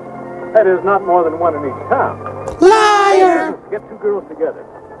 no. That is not more than one in each town. Liar! Get two girls together.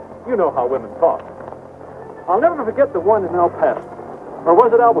 You know how women talk. I'll never forget the one in El Paso. Or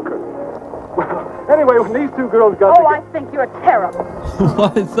was it Albuquerque? Well, anyway, when these two girls got Oh, I think you're terrible. Why,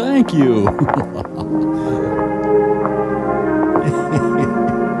 thank you.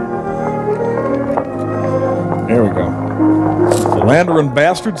 There we go. Philandering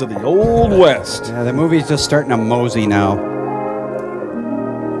bastards of the Old West. Yeah, the movie's just starting to mosey now.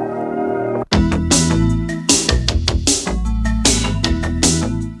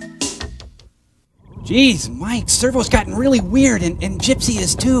 Jeez, Mike, Servo's gotten really weird, and Gypsy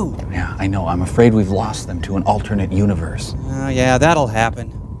is too. Yeah, I know. I'm afraid we've lost them to an alternate universe. Oh, yeah, that'll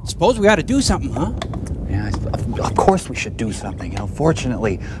happen. Suppose we ought to do something, huh? Yeah, of course we should do something. You know,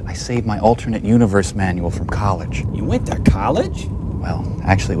 fortunately, I saved my alternate universe manual from college. You went to college? Well,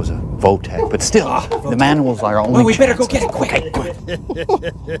 actually, it was a Votech, but still, the manuals are our only Well, we better chance. go get it quick.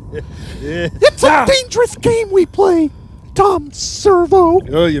 It's a dangerous game we play, Tom Servo.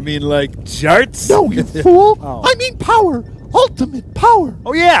 Oh, you mean like charts? No, you fool. I mean power. Ultimate power.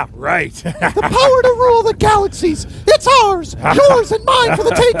 Oh, yeah, right. The power to rule the galaxies. It's ours. Yours and mine for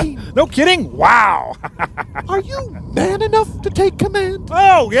the taking. No kidding? Wow. Are you man enough to take command?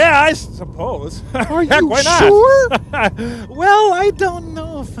 Oh, yeah, I suppose. Are Heck, you why not? sure? Well, I don't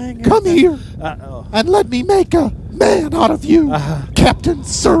know if I can... Come here Uh-oh. and let me make a man out of you, Captain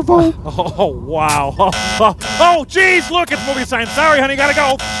Servo. Oh, wow. Oh, geez, look, it's movie sign. Sorry, honey, gotta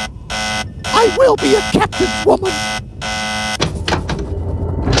go. I will be a captain's woman.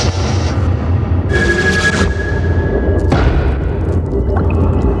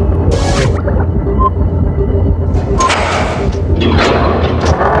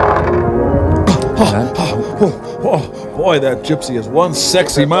 Oh, boy, that gypsy is one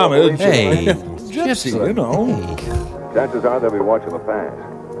sexy mama, isn't she? Hey, gypsy, you know. Chances are they'll be watching the pass.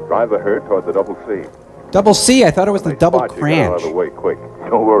 Drive the herd toward the double C. Double C? I thought it was the double Spot you, get out of cranch. the way quick.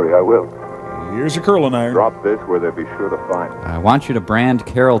 Don't worry, I will. Here's your curling iron. Drop this where they'll be sure to find it. I want you to brand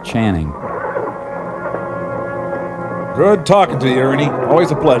Carol Channing. Good talking to you, Ernie. Always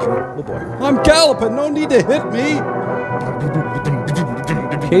a pleasure. Oh, boy. I'm galloping. No need to hit me.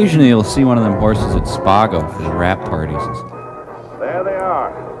 Occasionally you'll see one of them horses at Spago for the rap parties. There they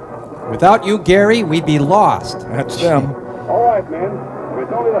are. Without you, Gary, we'd be lost. That's them. All right, men. If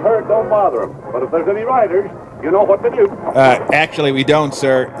it's only the herd, don't bother them. But if there's any riders, you know what to do. Actually, we don't,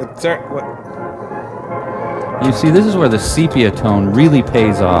 sir. Sir, what? You see, this is where the sepia tone really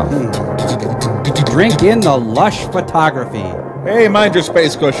pays off. Drink in the lush photography. Hey, mind your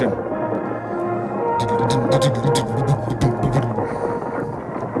space cushion.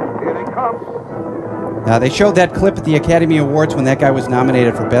 Here they come. They showed that clip at the Academy Awards when that guy was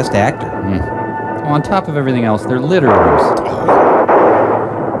nominated for Best Actor. Oh, on top of everything else, they're litterers.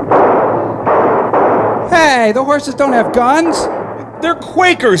 Hey, the horses don't have guns. They're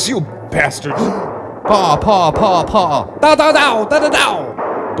Quakers, you bastards. Paw, paw, paw, paw. Dow, dow, dow, dow, dow,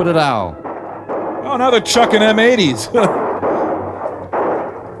 dow. Put it out. Oh, now they're chucking M80s.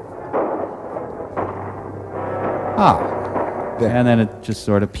 And then it just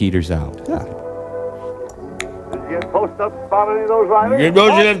sort of peters out. Did you get post-up spot any of those riders?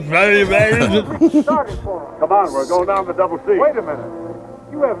 Come on, we're going down the double C. Wait a minute.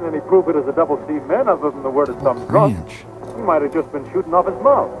 You haven't any proof it is a double C man other than the word of some drunk. He might have just been shooting off his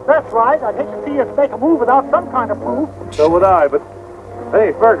mouth. That's right. I'd hate to see us make a move without some kind of proof. So would I, but...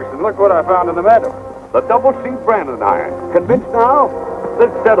 Hey, Ferguson, look what I found in the meadow. The double C branding iron. Convinced now?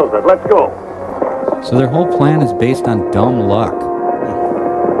 This settles it. Let's go. So their whole plan is based on dumb luck.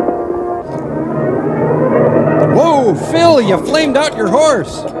 Whoa, Phil, you flamed out your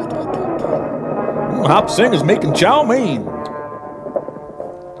horse. Hop Sing is making chow mein.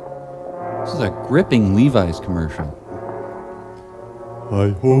 This is a gripping Levi's commercial. Hi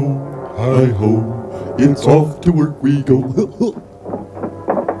ho, it's off to work we go.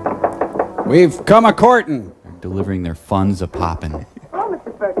 We've come a-courtin'. They're delivering their funds a-poppin'. Oh,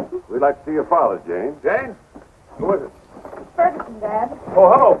 Mr. Ferguson. We'd like to see your father, Jane. Jane? Who is it? Ferguson, Dad. Oh,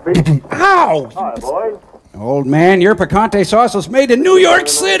 hello, Pete. Ow! Hi, boys. Old man, your picante sauce was made in New York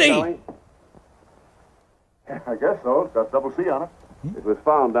City. I guess so. It's got double C on it. It was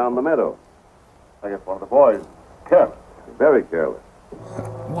found down the meadow. I guess one of the boys. Careless. Very careless.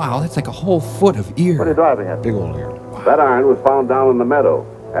 Wow, that's like a whole foot of ear. What are you driving at? Big old ear. That iron was found down in the meadow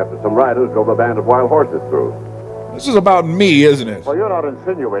after some riders drove a band of wild horses through. This is about me, isn't it? Well, you're not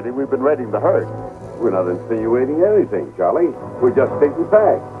insinuating we've been raiding the herd. We're not insinuating anything, Charlie. We're just stating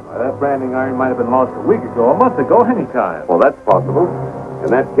facts. That branding iron might have been lost a week ago, a month ago, any time. Well, that's possible. In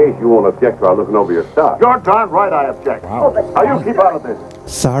that case, you won't object to our looking over your stock. You're darn right I object. Wow. Now, you keep out of this.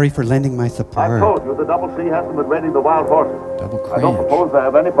 Sorry for lending my I support. told you the double C hasn't been raiding the wild horses. Double I don't propose to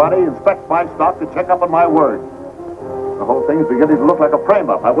have anybody inspect my stock to check up on my word. The whole thing's beginning to look like a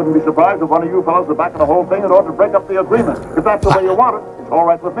frame-up. I wouldn't be surprised if one of you fellows is back in the whole thing in order to break up the agreement. If that's the way you want it, it's all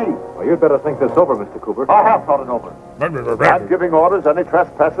right with me. Well, you'd better think this over, Mr. Cooper. I have thought it over. I'm giving orders any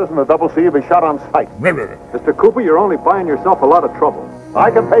trespassers in the double C will be shot on sight. Mr. Cooper, you're only buying yourself a lot of trouble. I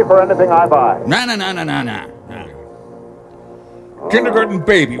can pay for anything I buy. No. Kindergarten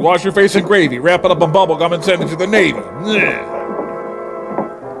baby, wash your face in gravy, wrap it up in bubble gum and send it to the Navy.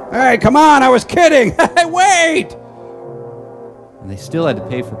 Hey, come on, I was kidding. Wait! And they still had to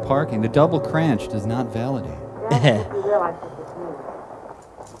pay for parking. The double cranch does not validate.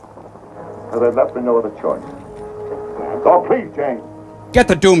 So they've left me no other choice. So please, Jane. Get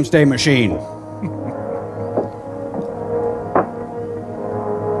the doomsday machine.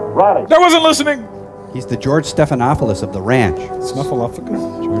 Riley. I wasn't listening. He's the George Stephanopoulos of the ranch.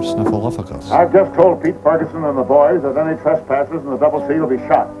 Snuffleupagus? George Snuffleupagus. I've just told Pete Ferguson and the boys that any trespassers in the double C will be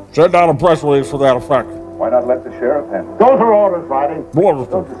shot. Send down a press release for that effect. Why not let the sheriff handle it? Those are orders, Riley.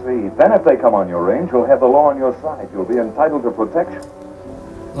 Don't you see? Then if they come on your range, you'll have the law on your side. You'll be entitled to protection.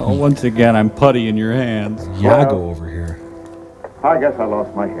 Oh, once again, I'm putty in your hands. Yago over here. I guess I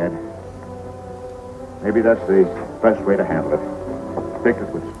lost my head. Maybe that's the best way to handle it. Take this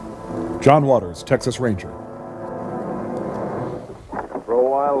with you. John Waters, Texas Ranger. For a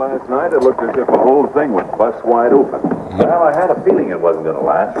while last night, it looked as if the whole thing would bust wide open. Well, I had a feeling it wasn't going to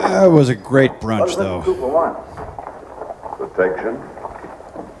last. That was a great brunch, though. Protection.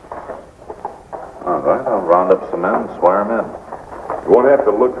 All right, I'll round up some men and swear them in. You won't have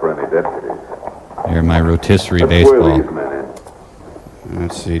to look for any deputies. Here's my rotisserie Let's swear baseball. these men in.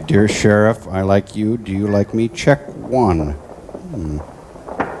 Let's see. Dear Sheriff, I like you. Do you like me? Check one.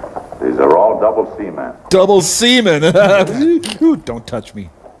 These are all double C men. Double seaman. Ooh, don't touch me.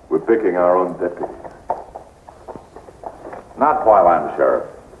 We're picking our own deputies. Not while I'm sheriff.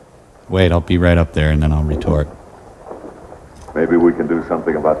 Wait, I'll be right up there and then I'll retort. Maybe we can do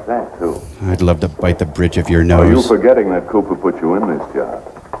something about that, too. I'd love to bite the bridge of your Are you nose. forgetting that Cooper put you in this job?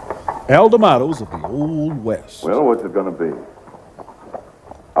 El D'Amatos of the Old West. Well, what's it going to be?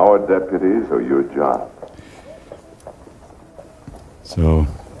 Our deputies or your job? So,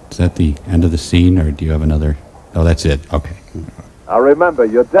 is that the end of the scene, or do you have another? Oh, that's it. Okay. Now remember,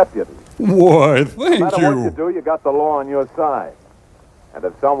 you're deputies. What? No matter what you do, you got the law on your side. And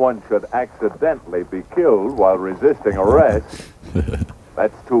if someone should accidentally be killed while resisting arrest,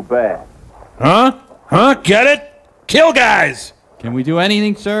 that's too bad. Huh? Get it? Kill guys! Can we do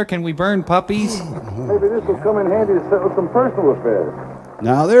anything, sir? Can we burn puppies? Maybe this will come in handy to settle some personal affairs.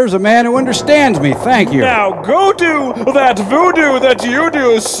 Now, there's a man who understands me. Thank you. Now go do that voodoo that you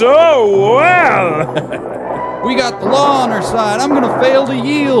do so well! We got the law on our side. I'm gonna fail to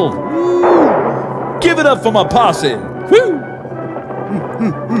yield. Woo! Give it up for my posse. Woo!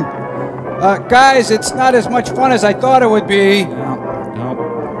 Guys, it's not as much fun as I thought it would be.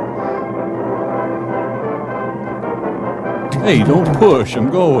 Hey, don't push. I'm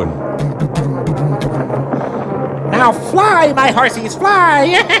going. Now fly, my horsies,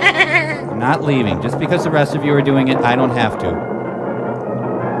 fly! I'm not leaving. Just because the rest of you are doing it, I don't have to.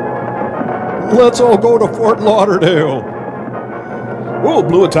 Let's all go to Fort Lauderdale. Whoa,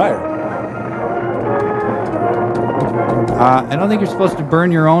 blew a tire. I don't think you're supposed to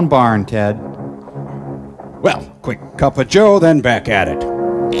burn your own barn, Ted. Well, quick cup of Joe, then back at it.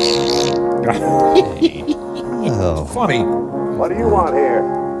 Oh. Funny. What do you want here?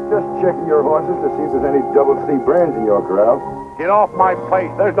 Just checking your horses to see if there's any double C brands in your corral. Get off my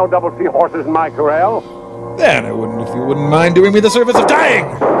place. There's no double C horses in my corral. Then I wouldn't, if you wouldn't mind doing me the service of dying.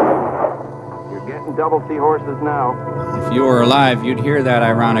 You're getting double C horses now. If you were alive, you'd hear that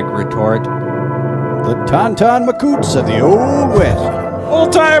ironic retort. The Tauntaun Macoots of the Old West.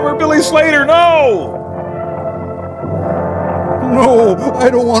 Old timer Billy Slater, no! No, I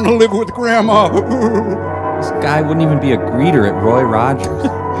don't want to live with Grandma. This guy wouldn't even be a greeter at Roy Rogers.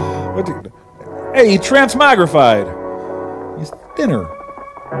 Hey, he transmogrified. He's thinner.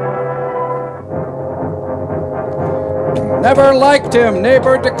 Never liked him,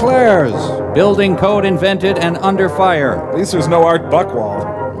 neighbor declares. Building code invented and under fire. At least there's no Art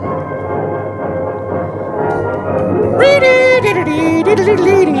Buchwald.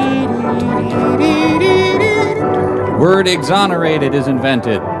 Word exonerated is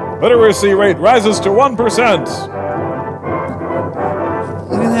invented. Literacy rate rises to 1%.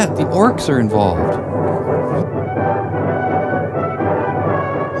 Look at that, the orcs are involved.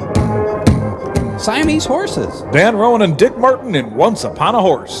 Siamese horses. Dan Rowan and Dick Martin in Once Upon a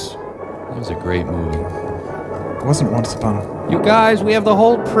Horse. That was a great movie. It wasn't Once Upon a... You guys, we have the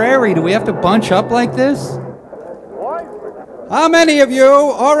whole prairie. Do we have to bunch up like this? How many of you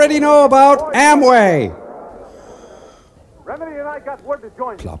already know about Amway? Remedy and I got word to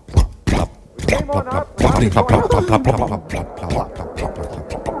join you.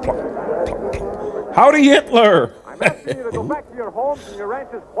 Howdy, Hitler! I'm asking you to go back to your homes and your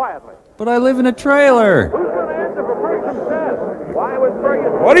ranches quietly. But I live in a trailer. Who's going to answer for Ferguson's death? Why was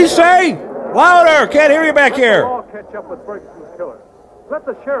Ferguson... What'd he say? Louder! Can't hear you back here. We'll all catch up with Ferguson's killer. Let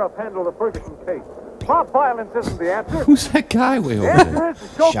the sheriff handle the Ferguson case. Mob violence isn't the answer. Who's that guy way over The there? answer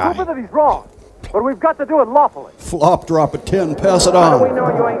is to show Cooper that he's wrong. But we've got to do it lawfully. Flop, drop a 10, pass it How do we on.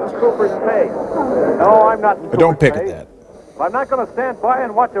 know you ain't in Cooper's pay? No, I'm not in Cooper's Don't pick pay. at that. But I'm not going to stand by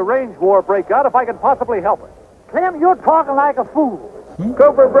and watch a range war break out if I can possibly help it. Clem, you're talking like a fool.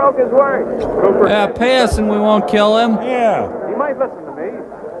 Cooper broke his word. Cooper... Yeah, pay us and we won't kill him. Yeah. He might listen to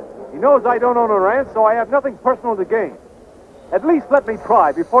me. He knows I don't own a ranch, so I have nothing personal to gain. At least let me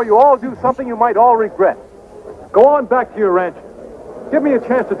try before you all do something you might all regret. Go on back to your ranch. Give me a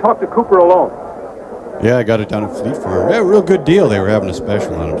chance to talk to Cooper alone. Yeah, I got it down at Fleet Farm. Yeah, real good deal. They were having a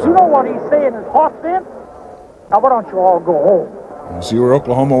special on You them. know what he's saying is hot then? Now why don't you all go home? You see where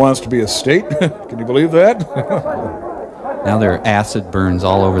Oklahoma wants to be a state? Can you believe that? Now there are acid burns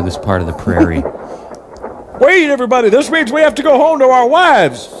all over this part of the prairie. Wait, everybody! This means we have to go home to our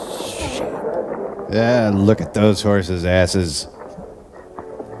wives! Yeah, look at those horses' asses.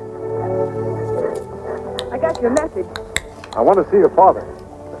 I got your message. I want to see your father.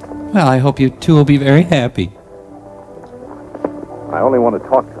 Well, I hope you two will be very happy. I only want to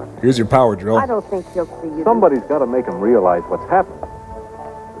talk to him. Here's your power drill. I don't think he'll see you. Somebody's got to make him realize what's happened.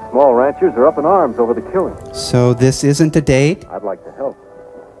 The small ranchers are up in arms over the killing. So this isn't a date? I'd like to help.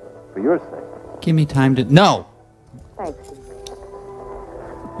 For your sake. Give me time to... No! Thanks.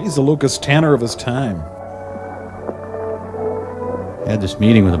 He's the Lucas Tanner of his time. I had this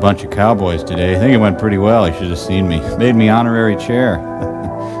meeting with a bunch of cowboys today. I think it went pretty well. You should have seen me. Made me honorary chair.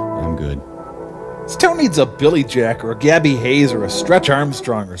 I'm good. This town needs a Billy Jack or a Gabby Hayes or a Stretch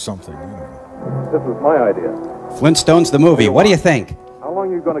Armstrong or something. This was my idea. Flintstones the movie. What do you think? How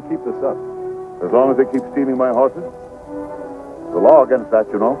long are you going to keep this up? As long as they keep stealing my horses. The law against that,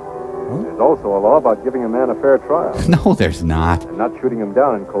 you know. There's also a law about giving a man a fair trial. No, there's not. And not shooting him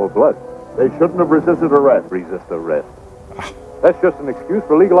down in cold blood. They shouldn't have resisted arrest. Resist arrest. That's just an excuse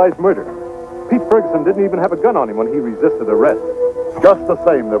for legalized murder. Pete Ferguson didn't even have a gun on him when he resisted arrest. Just the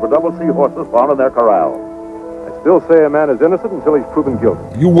same, there were double C horses found in their corral. I still say a man is innocent until he's proven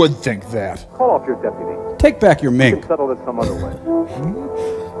guilty. You would think that. Call off your deputy. Take back your We mink. can settle this some other way.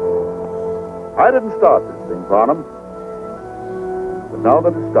 I didn't start this thing, Farnham. But now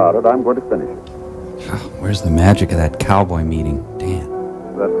that it started, I'm going to finish it. Where's the magic of that cowboy meeting? Damn.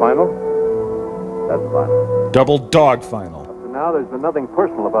 Is that final? That's fine. Double dog final. Up to now, there's been nothing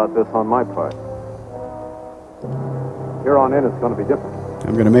personal about this on my part. Here on in, it's going to be different.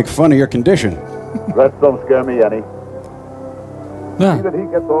 I'm going to make fun of your condition. Threats don't scare me any. Yeah. See that he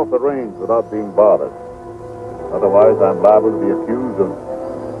gets off the range without being bothered. Otherwise, I'm liable to be accused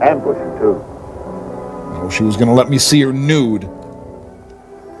of ambushing, too. Oh, she was going to let me see her nude.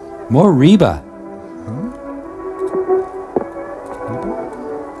 More Reba.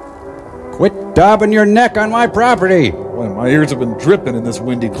 Quit daubing your neck on my property. Boy, my ears have been dripping in this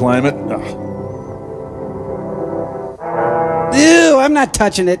windy climate. Ugh. Ew, I'm not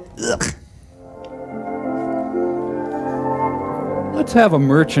touching it. Ugh. Let's have a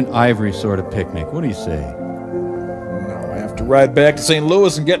Merchant Ivory sort of picnic. What do you say? No, I have to ride back to St.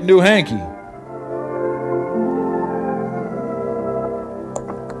 Louis and get a new hanky.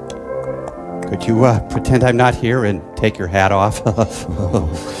 Could you pretend I'm not here and take your hat off?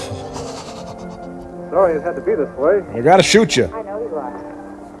 Sorry it had to be this way, I gotta shoot you. I know you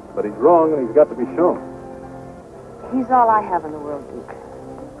are. but he's wrong and he's got to be shown. He's all I have in the world, Duke.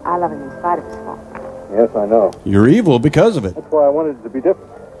 I love him in spite of his faults. Yes, I know. You're evil because of it. That's why I wanted it to be different.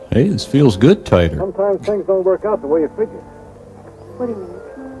 Hey, this feels good tighter. Sometimes things don't work out the way you figure. What do you mean?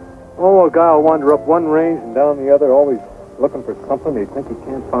 Oh, a guy will wander up one range and down the other, always looking for something they think he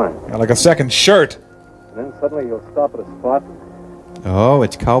can't find. Got like a second shirt. And then suddenly he'll stop at a spot and Oh,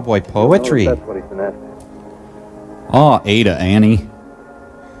 it's cowboy poetry. That's what he's been after. Oh, Ada, Annie.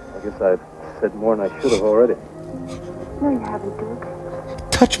 I guess I've said more than I should have already. No, you haven't, Duke.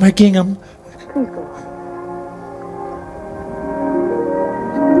 Touch my gingham. Please go on.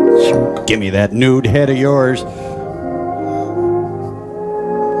 Give me that nude head of yours.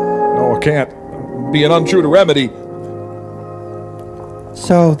 No, I can't. Being untrue to remedy.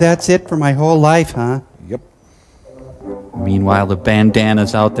 So that's it for my whole life, huh? Yep. Meanwhile, the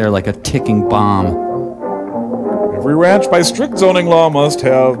bandana's out there like a ticking bomb. Every ranch by strict zoning law must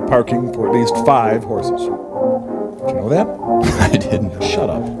have parking for at least 5 horses. Did you know that? I didn't. Shut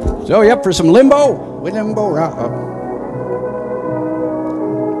up. So you up for some limbo? Limbo.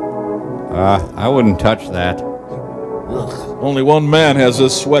 I wouldn't touch that. Ugh. Only one man has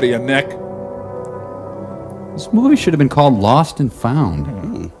this sweaty a neck. This movie should have been called Lost and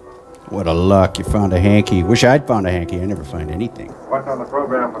Found. What a luck, you found a hanky. Wish I'd found a hanky. I never find anything. What's on the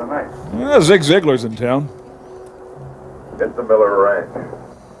program for tonight? Zig Ziglar's in town. It's the Miller Ranch.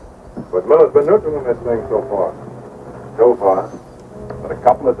 But Miller's been neutral in this thing so far. So far. But a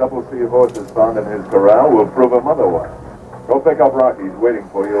couple of double C horses found in his corral will prove him otherwise. Go pick up Rocky. He's waiting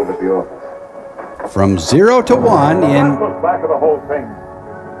for you over at the office. From 0 to 1 in... Back of the whole thing.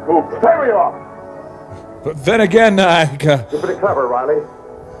 Cooper. Stay where you are. But then again, You're pretty clever, Riley.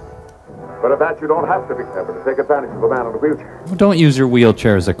 But at that, you don't have to be clever to take advantage of a man in a wheelchair. Well, don't use your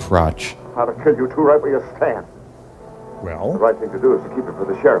wheelchair as a crutch. How to kill you two right where you stand. Well? The right thing to do is to keep it for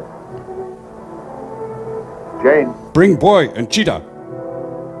the sheriff. Jane. Bring boy and cheetah.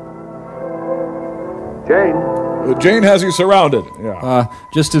 Jane. Jane has you surrounded. Yeah.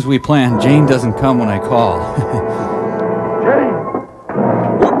 Just as we planned, Jane doesn't come when I call. Jane!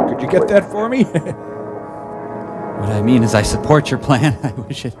 Whoop, could you get that for me? What I mean is I support your plan. I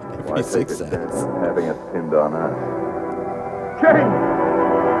wish it every success. Having it pinned on us. Jane!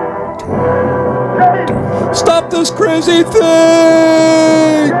 Stop this crazy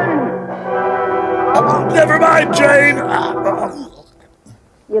thing! Never mind, Jane!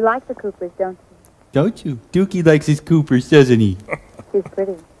 You like the Coopers, don't you? Don't you? Dookie likes his Coopers, doesn't he? She's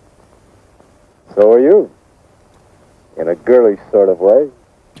pretty. So are you. In a girlish sort of way.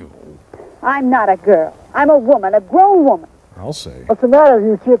 I'm not a girl. I'm a woman, a grown woman. I'll say. What's the matter with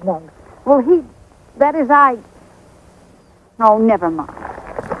you chipmunks? Well, Oh, never mind.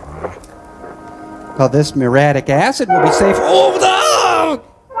 Well, this muriatic acid will be safe. Oh, no!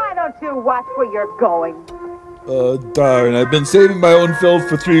 Why don't you watch where you're going? Darn, I've been saving my own filth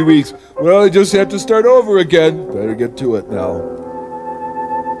for 3 weeks. Well, I just had to start over again. Better get to it now.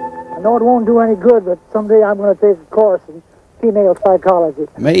 I know it won't do any good, but someday I'm going to take a course in female psychology.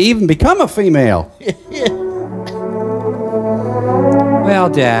 May even become a female. Well,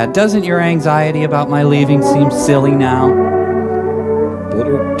 Dad, doesn't your anxiety about my leaving seem silly now?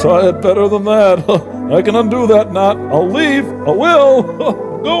 Better try it better than that. I can undo that knot. I'll leave. I will.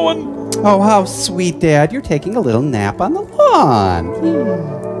 I'm going. Oh, how sweet, Dad. You're taking a little nap on the lawn.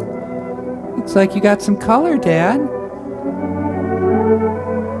 Looks like you got some color, Dad.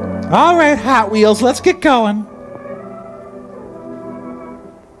 All right, Hot Wheels, let's get going.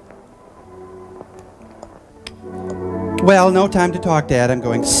 Well, no time to talk, Dad. I'm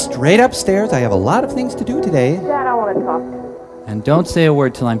going straight upstairs. I have a lot of things to do today. Dad, I want to talk to you. And don't say a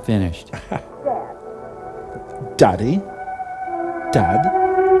word till I'm finished. Daddy? Dad?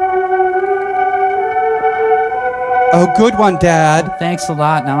 Oh, good one, Dad. Thanks a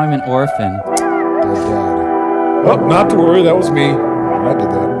lot. Now I'm an orphan. Dad. Oh, not to worry. That was me. I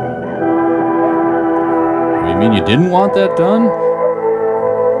did that. You mean you didn't want that done?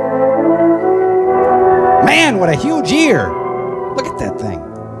 Man, what a huge ear. Look at that thing.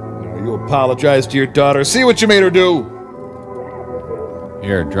 Now you apologize to your daughter. See what you made her do.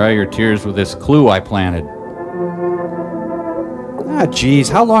 Here, dry your tears with this clue I planted. Ah, geez.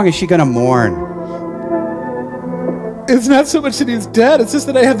 How long is she going to mourn? It's not so much that he's dead. It's just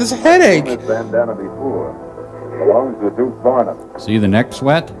that I have this headache. This bandana before. Belongs to Duke Barnum. See the neck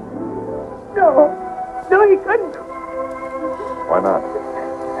sweat? No. No, he couldn't. Why not?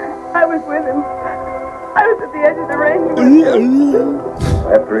 I was with him. I was at the edge of the range.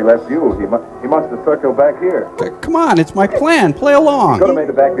 After he left you, he must have circled back here. Come on, it's my plan. Play along. Could have made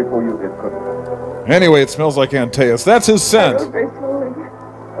it back before you did, couldn't he? Anyway, it smells like Antaeus. That's his scent.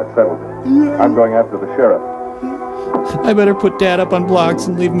 That settles it. I'm going after the sheriff. I better put Dad up on blocks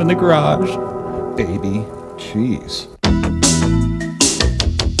and leave him in the garage. Baby. Jeez.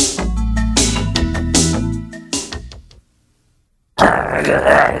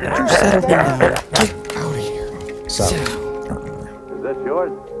 You settle him down. Get out of here. Is this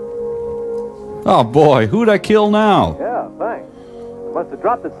yours? Oh boy, who'd I kill now? Yeah, thanks. Must have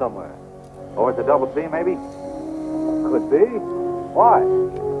dropped it somewhere. Over at the Double C, maybe? Could be. Why?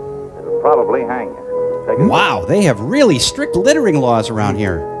 It'll probably hang you. Take it. Wow, they have really strict littering laws around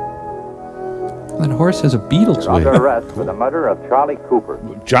here. That horse has a beetle You're under twig. arrest for the murder of Charlie Cooper.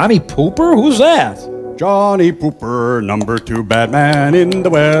 Johnny Pooper? Who's that? Johnny Pooper, number 2 bad man in the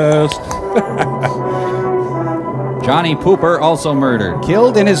West. Johnny Pooper also murdered.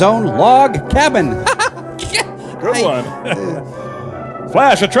 Killed in his own log cabin. Good one.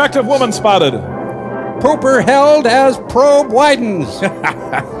 Flash, attractive woman spotted. Pooper held as probe widens.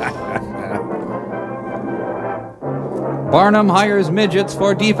 Barnum hires midgets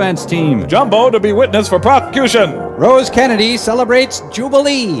for defense team. Jumbo to be witness for prosecution. Rose Kennedy celebrates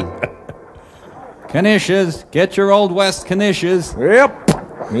Jubilee. Knishes, get your Old West knishes.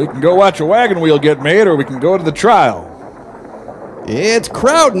 Yep. We can go watch a wagon wheel get made, or we can go to the trial. It's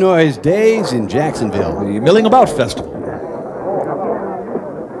crowd noise days in Jacksonville. The Milling About Festival. Looks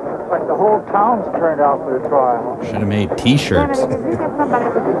like the whole town's turned out for the trial. Should have made T-shirts. Did you get somebody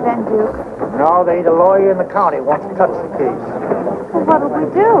to defend Duke? No, they need a lawyer in the county once he cuts the case. Well, what'll we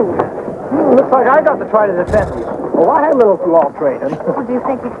do? Looks like I got to try to defend you. Well, I had a little law training. Well, do you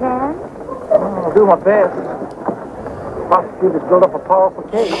think you can? I'll do my best. Prosecutors build up a powerful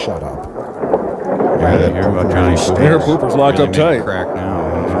case. Shut up. Yeah, you hear about Johnny Pooper. Here, Pooper's locked Really up made a tight. crack now.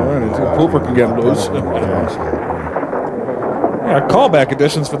 All right, Pooper can get loose. Yeah, callback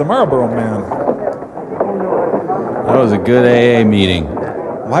editions for the Marlboro Man. That was a good AA meeting.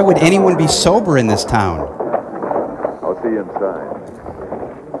 Why would anyone be sober in this town? I'll see you inside.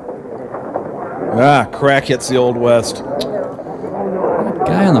 Ah, crack hits the Old West.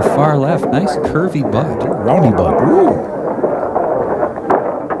 Guy on the far left, nice curvy butt. Roundy butt. Ooh.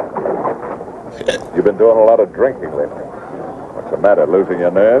 You've been doing a lot of drinking lately. What's the matter, losing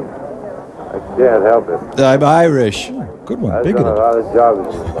your nerve? I can't help it. I'm Irish. Good one, I've bigoted. done a lot of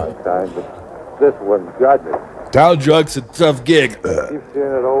jobs in my time, but this one got me. Dow Jug's a tough gig. I keep seeing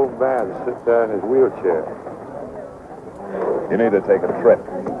that old man sit there in his wheelchair. You need to take a trip.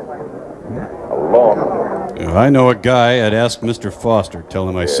 A long one. If I know a guy, I'd ask Mr. Foster. Tell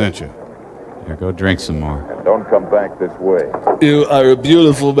him I sent you. Here, go drink some more. And don't come back this way. You are a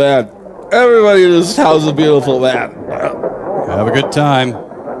beautiful man. Everybody in this house is a beautiful man. Have a good time. You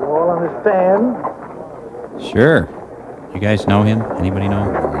all understand? Sure. You guys know him? Anybody know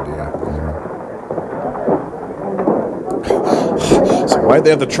him? So why'd they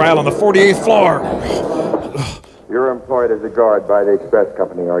have the trial on the 48th floor? You're employed as a guard by the express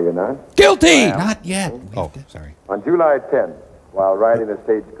company, are you not? Guilty! Not yet. Oh, sorry. On July 10th, while riding a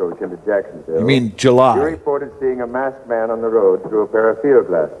stagecoach into Jacksonville, You mean you July? reported seeing a masked man on the road through a pair of field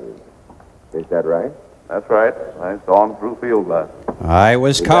glasses. Is that right? That's right. I saw him through field glass. I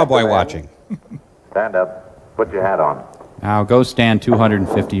was cowboy watching. Stand up. Put your hat on. Now go stand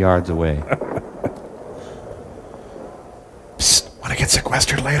 250 yards away. Psst, want to get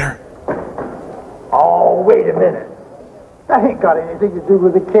sequestered later? Oh, wait a minute. That ain't got anything to do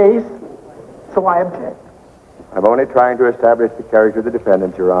with the case. So I object. I'm only trying to establish the character of the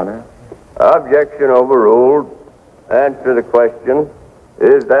defendant, Your Honor. Objection overruled. Answer the question.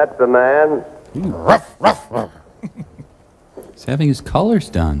 Is that the man? Ruff, ruff, ruff. He's having his colors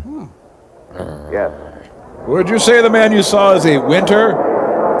done. Yes. Would you say the man you saw is a winter?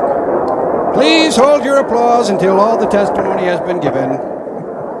 Please hold your applause until all the testimony has been given.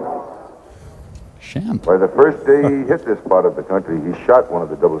 Champ. Why, the first day he hit this part of the country, he shot one of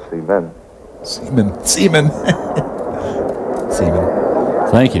the Double C men. Seaman. Seaman. Seaman.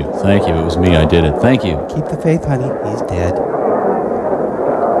 Thank you. Thank you. It was me. I did it. Thank you. Keep the faith, honey. He's dead.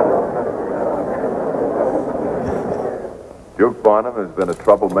 Duke Barnum has been a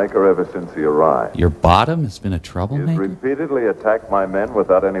troublemaker ever since he arrived. Your bottom has been a He has troublemaker? repeatedly attacked my men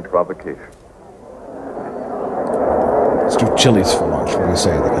without any provocation. Let's do chilies for lunch. What do you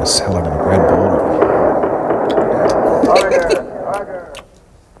say? They're going to sell it in a bread bowl.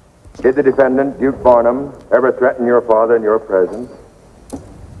 Did the defendant, Duke Barnum, ever threaten your father in your presence?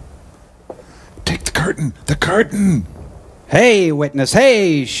 Take the curtain. The curtain. Hey, witness.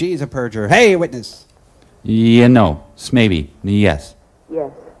 Hey, she's a perjurer. Hey, witness. Yeah, no. Maybe. Yes.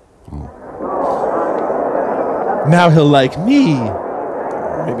 Yes. Now he'll like me.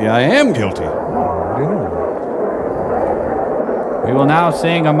 Maybe I am guilty. We will now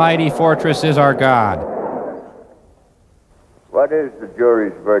sing A Mighty Fortress is Our God. What is the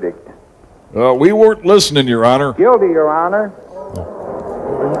jury's verdict? We weren't listening, Your Honor. Guilty, Your Honor.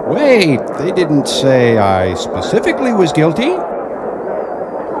 Wait, they didn't say I specifically was guilty.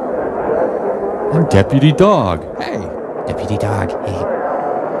 I'm Deputy Dog. Hey, Deputy Dog. Hey.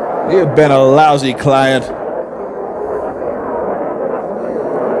 You've been a lousy client.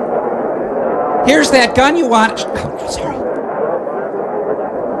 Here's that gun you want. Sorry.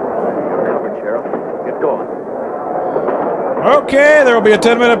 Get going. Okay, there will be a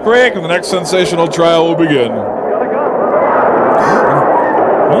 10-minute break, and the next sensational trial will begin.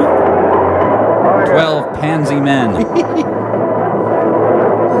 12 pansy men.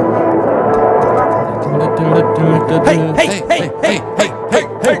 Hey!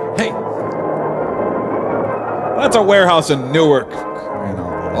 That's a warehouse in Newark.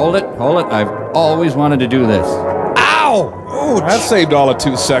 Hold it. I've always wanted to do this. Ow! Ouch. That saved all of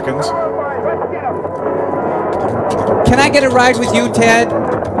 2 seconds. Can I get a ride with you, Ted?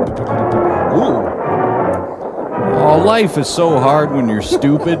 Ooh. Oh, life is so hard when you're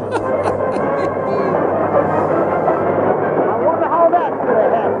stupid.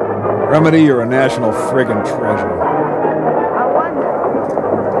 Remedy, you're a national friggin' treasure.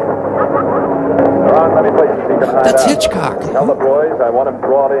 There aren't many places he can hide That's out. Hitchcock. Tell the boys I want him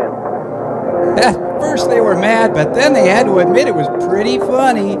brought in. At first they were mad, but then they had to admit it was pretty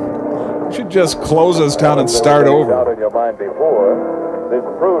funny. You should just close this town and start over. Out in your mind before, this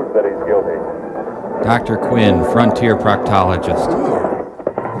proves that he's guilty. Dr. Quinn, frontier proctologist.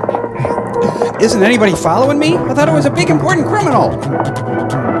 Isn't anybody following me? I thought it was a big important criminal.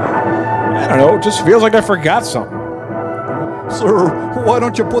 I don't know, it just feels like I forgot something. Sir, why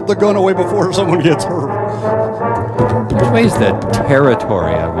don't you put the gun away before someone gets hurt? Which way's the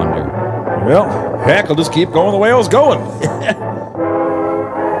territory, I wonder? Well, heck, I'll just keep going the way I was going.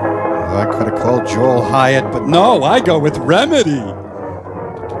 I could have called Joel Hyatt, but no, I go with Remedy.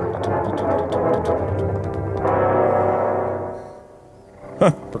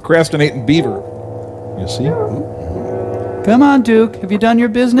 Procrastinating beaver. You see? Come on, Duke. Have you done your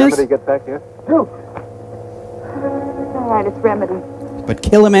business? Remedy, get back here. Duke, All right, it's Remedy. But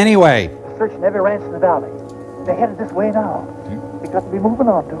kill him anyway. searching every ranch in the valley. They're headed this way now. We got to be moving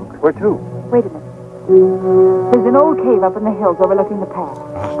on, Duke. Where to? Wait a minute. There's an old cave up in the hills overlooking the pass.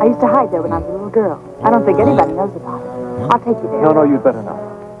 I used to hide there when I was a little girl. I don't think anybody knows about it. I'll take you there. No, you'd better not.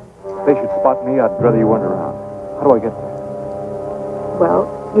 If they should spot me, I'd rather you weren't around. How do I get there?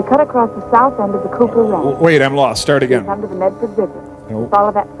 Well, you cut across the south end of the Cooper Ranch. Wait, I'm lost. Start again. You come to the Medford River. Nope.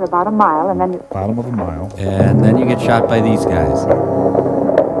 Follow that for about a mile, and then you... Bottom of a mile. And then you get shot by these guys.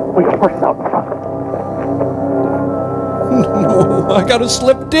 We got horses out in front. No, I got a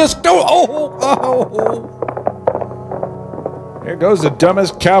slip disc. Oh. Here goes the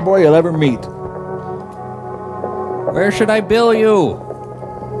dumbest cowboy you'll ever meet. Where should I bill you?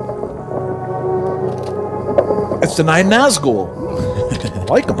 It's the Nine Nazgul.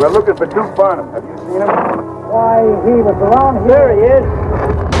 Like him. We're looking for Duke Barnum. Have you seen him? Why, he was around here. He is.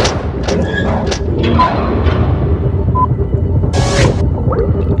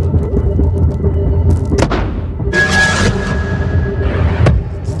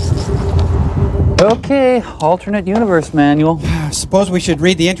 Okay, alternate universe manual. Suppose we should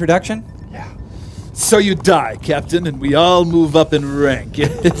read the introduction? So you die, Captain, and we all move up in rank. You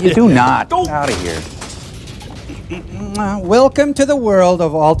do not. Get out of here. Welcome to the world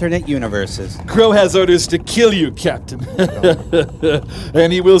of alternate universes. Crow has orders to kill you, Captain.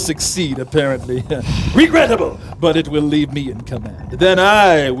 And he will succeed, apparently. Regrettable, but it will leave me in command. Then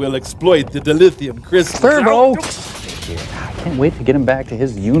I will exploit the dilithium crystals. Turbo! I can't wait to get him back to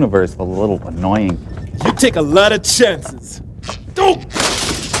his universe. A little annoying. You take a lot of chances.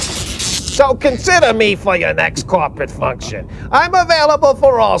 So consider me for your next corporate function. I'm available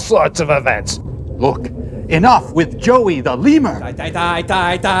for all sorts of events. Look, enough with Joey the lemur.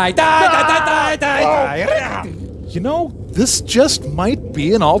 You know, this just might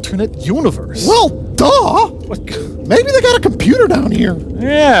be an alternate universe. Well, duh. Maybe they got a computer down here.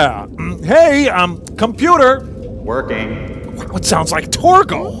 Yeah. Hey, computer. Working. What sounds like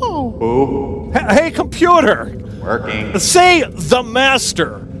Torgo? Who? Hey, computer. Working. Say the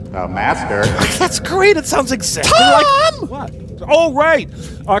master. The master? That's great. It sounds exactly like... What? Oh, right.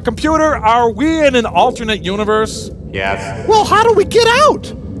 Computer, are we in an alternate universe? Yes. Well, how do we get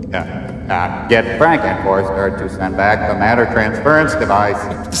out? Get Frankenforster to send back the matter transference device.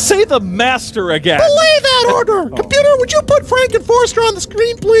 Say the master again. Belay that order. Computer, would you put Frankenforster on the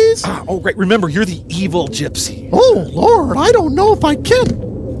screen, please? Oh, right. Remember, you're the evil gypsy. Oh, Lord, I don't know if I can.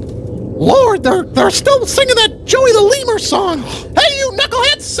 Lord, they're still singing that Joey the Lemur song. Hey, you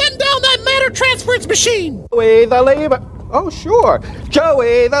knuckleheads, send down that matter transference machine. Joey the Lemur. Oh, sure.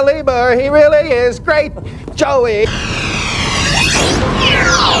 Joey the Lemur, he really is great. Joey.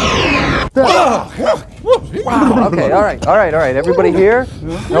 Wow. Okay, all right. Everybody here?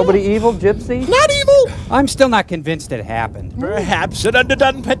 Nobody evil, Gypsy? Not evil! I'm still not convinced it happened. Perhaps an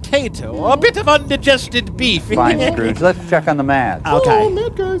underdone potato or a bit of undigested beef. Fine, Scrooge. Let's check on the Mads. Okay. Oh,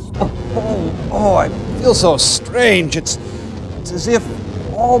 Mad guys. Oh, I feel so strange. It's as if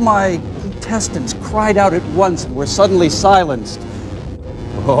all my intestines cried out at once and were suddenly silenced.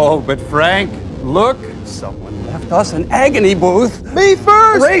 Oh, but Frank, look, someone left us an agony booth. Me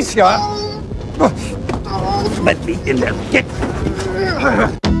first! Race ya! Let me in there. Get.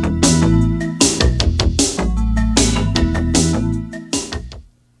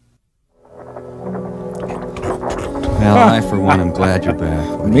 Well, I, for one, am glad you're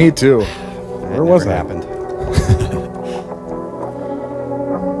back. Me too. Where was that? Happened.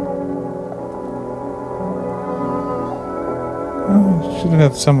 Should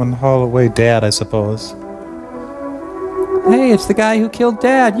have someone haul away Dad, I suppose. Hey, it's the guy who killed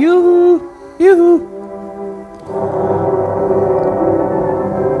Dad. Yoo-hoo! Yoo-hoo!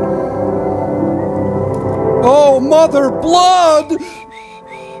 Oh, mother blood!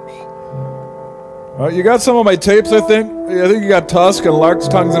 You got some of my tapes, I think? I think you got Tusk and Lark's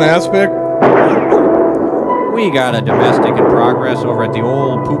Tongues and Aspic. We got a domestic in progress over at the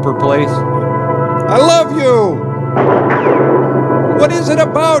old pooper place. I love you! What is it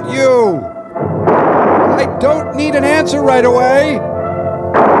about you? I don't need an answer right away.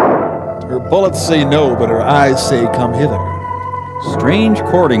 Her bullets say no, but her eyes say come hither. Strange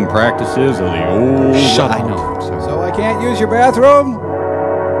courting practices of the old... Shut I up. know. So I can't use your bathroom?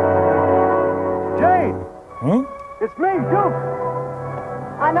 Jane! Huh? It's me, Duke!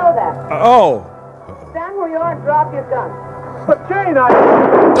 I know that. Oh. Stand where you are and drop your gun. But Jane,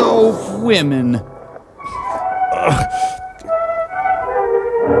 Oh, women.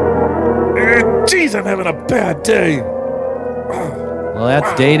 Jeez, I'm having a bad day. Well,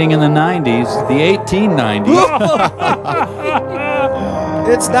 that's dating in the 90s, the 1890s.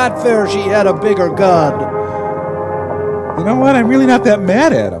 It's not fair she had a bigger gun. You know what? I'm really not that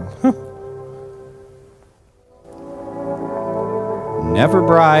mad at him. Never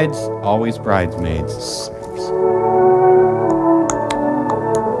brides, always bridesmaids.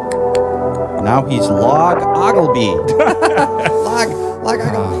 Now he's Log Ogilvy. Log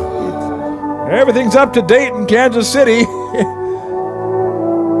Ogilvy. Everything's up to date in Kansas City.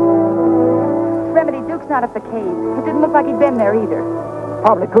 Remedy, Duke's not at the cave. It didn't look like he'd been there either.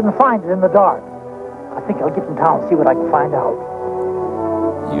 probably couldn't find it in the dark. I think I'll get in town and see what I can find out.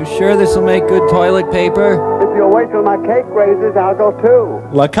 You sure this will make good toilet paper? If you'll wait till my cake raises, I'll go too.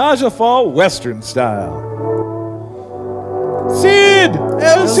 La Caja Fall Western style. Sid!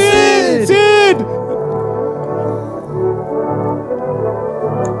 El Cid! Sid!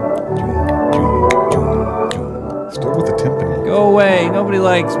 Still with the timpani. Go away. Nobody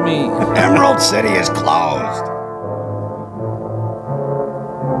likes me. Emerald City is closed.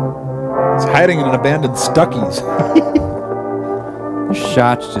 It's hiding in an abandoned Stuckey's.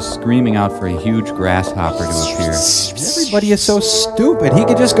 Shot's just screaming out for a huge grasshopper to appear. Everybody is so stupid. He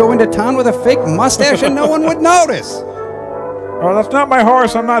could just go into town with a fake mustache and no one would notice. Oh, that's not my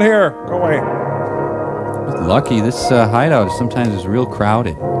horse. I'm not here. Go away. Lucky, this hideout sometimes is real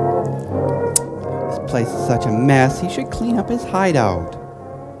crowded. This place is such a mess. He should clean up his hideout.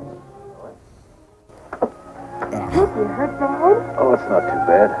 You hurt bad? Oh, it's not too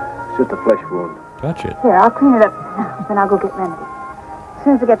bad. It's just a flesh wound. Touch it. Here, I'll clean it up now, then I'll go get Remedy. As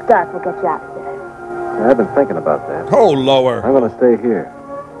soon as it gets dark, we'll get you out of there. Yeah, I've been thinking about that. Oh, lower. I'm going to stay here.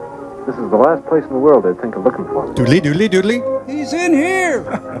 This is the last place in the world they'd think of looking for me. Doodly, doodly, doodly. He's in here.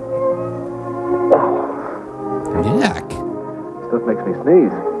 Yuck. Stuff makes me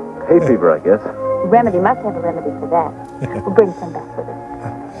sneeze. Hay fever, I guess. Remedy must have a remedy for that. We'll bring some back with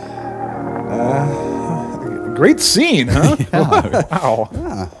us. Great scene, huh? Wow.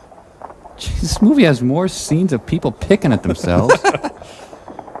 Yeah. Jeez, this movie has more scenes of people picking at themselves.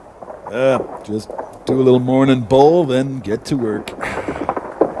 Just do a little morning bowl, then get to work.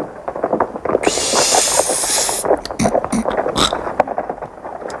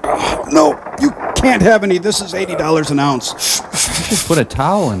 No, you can't have any. This is $80 an ounce. Just put a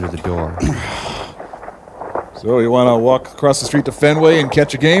towel under the door. So you want to walk across the street to Fenway and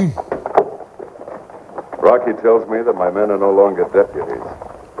catch a game? Rocky tells me that my men are no longer deputies.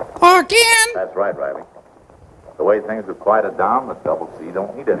 Again? That's right, Riley. The way things have quieted down, the Double C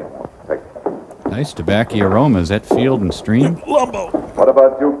don't need any more protection. Nice tobacco aromas at Field and Stream. Lumbo. What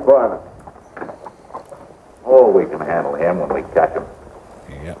about Duke Barnum? Oh, we can handle him when we catch him.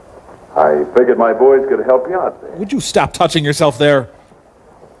 Yeah. I figured my boys could help you out there. Would you stop touching yourself there?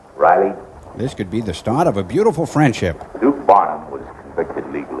 Riley, This could be the start of a beautiful friendship. Duke Barnum was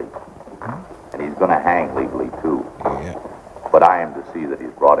convicted legally. And he's going to hang legally, too. Yeah. But I am to see that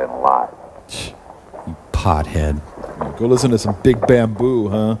he's brought in alive. You pothead. Go listen to some Big Bamboo,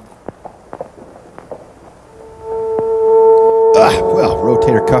 huh? Well,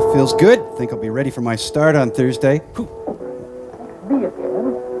 rotator cuff feels good. Think I'll be ready for my start on Thursday. Me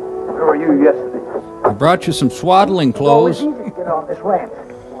again. Where were you yesterday? I brought you some swaddling clothes. It's always easy to get on this ranch.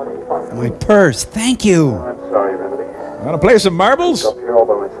 My purse, thank you. I'm sorry, Remedy. Want to play some marbles? Up here all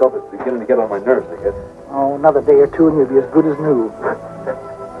by myself, it's beginning to get on my nerves, I guess. Oh, another day or two and you'll be as good as new.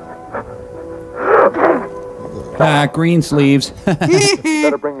 Green sleeves.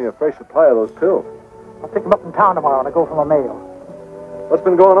 Better bring me a fresh supply of those pills. I'll pick them up in town tomorrow when I go for my mail. What's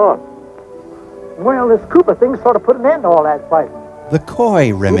been going on? Well, this Cooper thing sort of put an end to all that fighting. The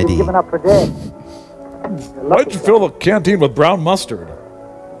koi remedy. He's given up for dead. Why'd you fill the canteen with brown mustard?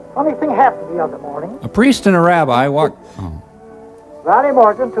 Funny thing happened the other morning. A priest and a rabbi walked... Oh. Ronnie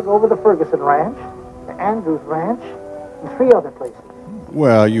Morgan took over the Ferguson Ranch, the Andrews Ranch, and 3 other places.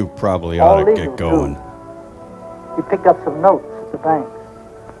 Well, you probably All ought to legal, get going. He picked up some notes at the bank.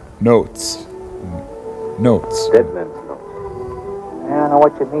 Notes. Notes. Dead men's notes. Yeah, I know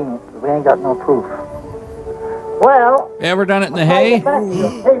what you mean, but we ain't got no proof. Well... Ever done it in the I'll hay? get back to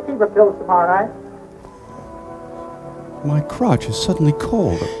you. Hay fever pills tomorrow night. My crotch is suddenly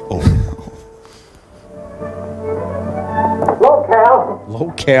cold. Oh. Low-cal.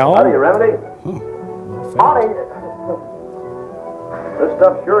 Low-cal? Howdy, Remedy. Howdy. This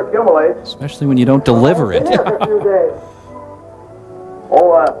stuff sure accumulates. Especially when you don't deliver it. Been here for a few days.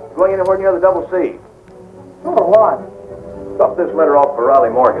 Going anywhere near the Double C? Sure, what? Drop this letter off for Riley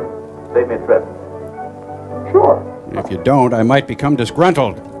Morgan. Save me a trip. Sure. If you don't, I might become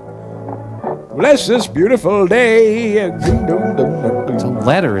disgruntled. Bless this beautiful day. It's a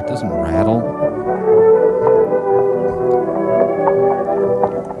letter. It doesn't rattle.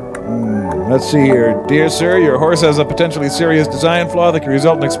 Let's see here. Dear sir, your horse has a potentially serious design flaw that can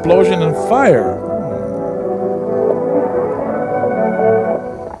result in explosion and fire.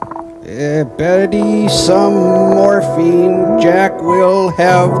 Betty, some morphine. Jack will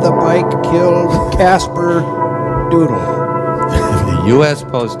have the bike killed. Casper Doodle. The U.S.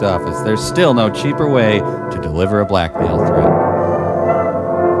 Post Office. There's still no cheaper way to deliver a blackmail threat.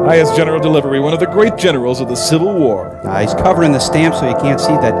 Highest General Delivery, one of the great generals of the Civil War. He's covering the stamp so you can't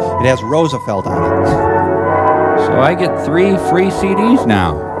see that it has Roosevelt on it. So I get 3 free CDs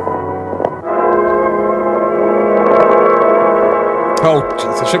now. Oh,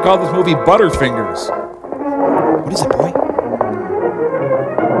 jeez, I should call this movie Butterfingers. What is it, boy?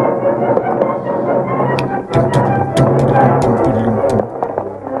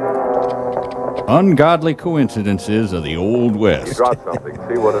 Ungodly coincidences of the Old You West. dropped something.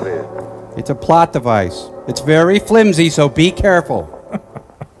 See what it is. It's a plot device. It's very flimsy, so be careful.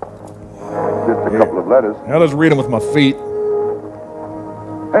 Just a couple of letters. I'll just read them with my feet.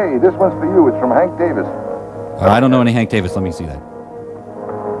 Hey, this one's for you. It's from Hank Davis. I don't know any Hank Davis. Let me see that.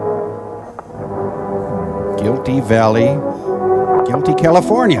 Guilty Valley, Guilty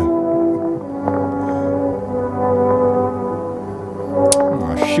California.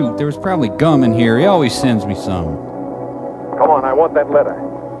 Oh, shoot. There was probably gum in here. He always sends me some. Come on, I want that letter.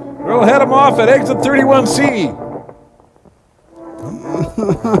 We'll head him off at exit 31C.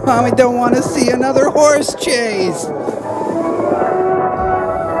 I don't want to see another horse chase.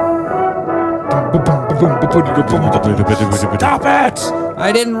 Stop it!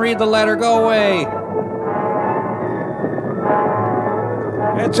 I didn't read the letter. Go away.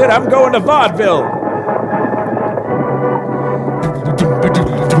 That's it. I'm going to vaudeville.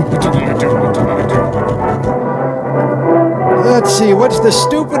 Let's see, what's the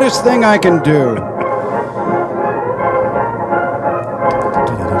stupidest thing I can do?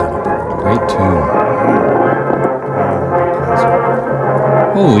 Great tune.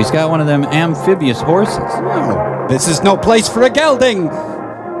 Oh, he's got one of them amphibious horses. Oh, this is no place for a gelding.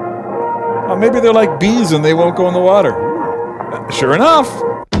 Oh, maybe they're like bees and they won't go in the water. Sure enough.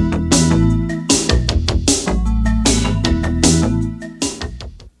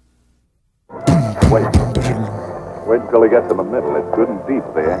 Wait until he gets in the middle. It's good and deep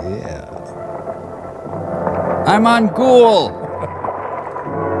there. Yeah. I'm on Ghoul.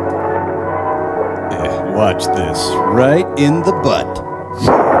 Watch this. Right in the butt.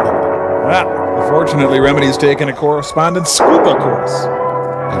 Fortunately, Remedy's taken a correspondence scuba course.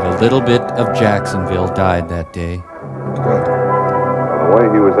 And a little bit of Jacksonville died that day. Good. The way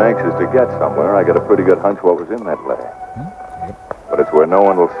he was anxious to get somewhere, I got a pretty good hunch what was in that letter. But it's where no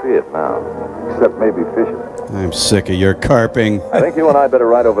one will see it now, except maybe fishermen. I'm sick of your carping. I think you and I better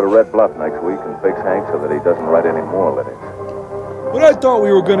ride over to Red Bluff next week and fix Hank so that he doesn't write any more letters. But I thought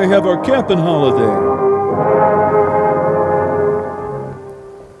we were going to have our camping holiday.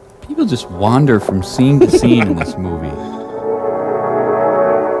 People just wander from scene to scene in this movie.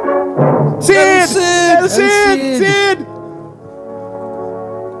 Sid! Sid!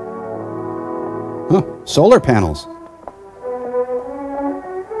 Huh, solar panels.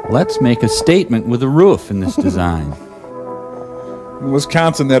 Let's make a statement with a roof in this design. In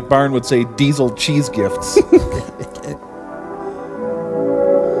Wisconsin, that barn would say diesel cheese gifts.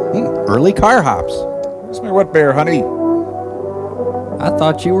 Early car hops. Where's my wet bear, honey? I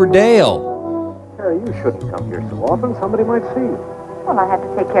thought you were Dale. Harry, you shouldn't come here so often. Somebody might see you. Well, I have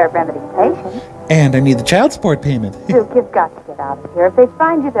to take care of Remedy's patients. And I need the child support payment. Duke, you've got to get out of here. If they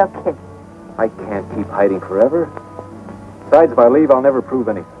find you, they'll kill you. I can't keep hiding forever. Besides, if I leave, I'll never prove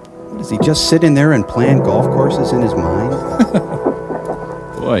anything. Does he just sit in there and plan golf courses in his mind?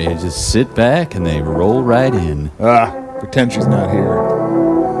 Boy, you just sit back and they roll right in. Pretend she's not here.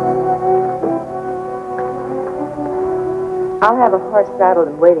 I'll have a horse saddled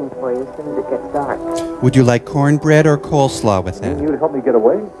and waiting for you as soon as it gets dark. Would you like cornbread or coleslaw with that? You'd help me get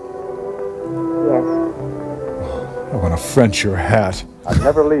away? Yes. I want to French your hat. I'd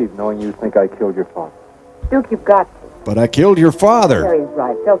never leave knowing you think I killed your father. Duke, you've got to. But I killed your father. Harry's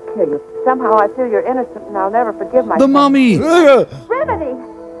right. They'll kill you. Somehow I feel you're innocent and I'll never forgive myself. The mummy! Remedy!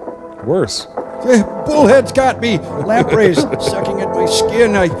 Worse. Bullhead's got me. Lampreys sucking at my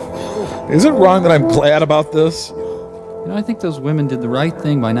skin. Is it wrong that I'm glad about this? You know, I think those women did the right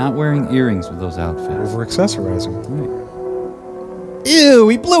thing by not wearing earrings with those outfits. Over accessorizing. Right. Ew,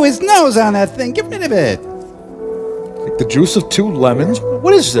 he blew his nose on that thing. Get rid of it. Like the juice of 2 lemons?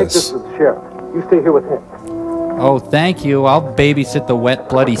 What is Take this this? to the sheriff. You stay here with him. Oh, thank you. I'll babysit the wet,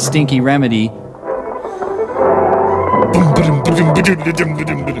 bloody, stinky Remedy.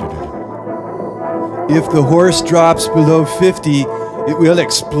 If the horse drops below 50, it will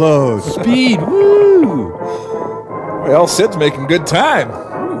explode. Speed, woo! Well, Sid's making good time. Come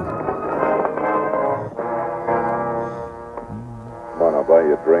on, I'll buy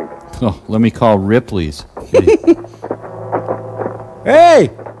you a drink. Oh, let me call Ripley's. Hey!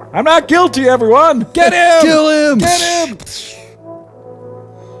 I'm not guilty, everyone! Get him! Kill him! Get him!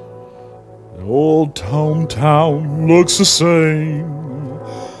 The old town looks the same.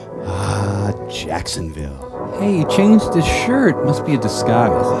 Ah, Jacksonville. Hey, he changed his shirt. Must be a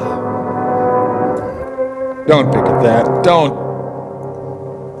disguise. Don't pick at that. Don't.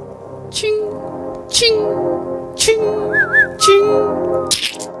 Ching, ching, ching, ching,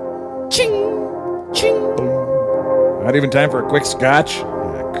 ching, ching. Not even time for a quick scotch?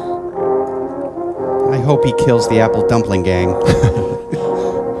 I hope he kills the apple dumpling gang.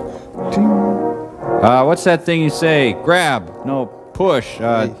 What's that thing you say? Grab. No, push.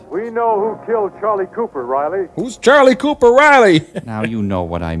 We know who killed Charlie Cooper, Riley. Who's Charlie Cooper Riley? Now you know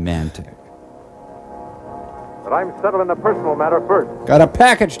what I meant. But I'm settling a personal matter first. Got a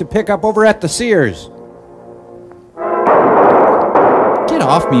package to pick up over at the Sears. Get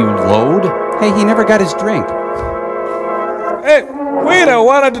off me, you load. Hey, he never got his drink. Hey, wait, I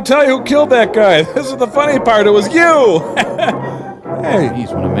wanted to tell you who killed that guy. This is the funny part. It was you. Hey.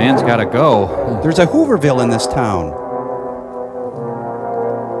 Jeez, when a man's got to go. There's a Hooverville in this town.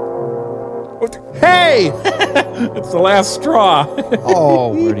 Hey! It's the last straw.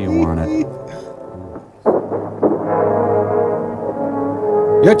 Oh, where do you want it?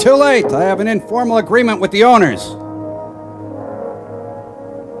 You're too late. I have an informal agreement with the owners.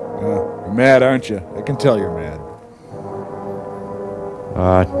 You're mad, aren't you? I can tell you're mad.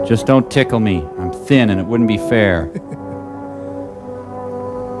 Just don't tickle me. I'm thin and it wouldn't be fair.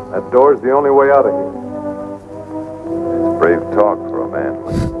 That door's the only way out of here. It's brave talk for a man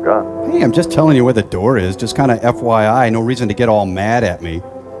with a gun. Hey, I'm just telling you where the door is. Just kind of FYI. No reason to get all mad at me.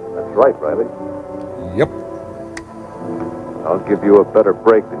 That's right, Riley. Yep. I'll give you a better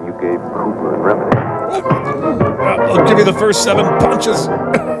break than you gave Cooper and Remedy. I'll give you the first 7 punches.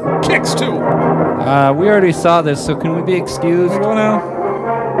 Kicks, too. We already saw this, so can we be excused? Go now.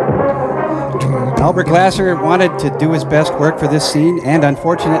 Albert Glasser wanted to do his best work for this scene, and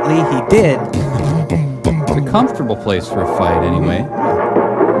unfortunately he did. It's a comfortable place for a fight, anyway.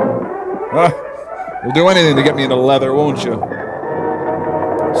 You'll do anything to get me into leather, won't you?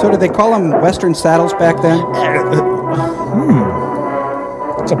 So did they call them Western saddles back then?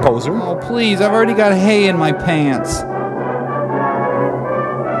 It's a poser. Oh, please, I've already got hay in my pants.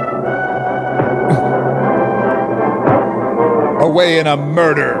 Away in a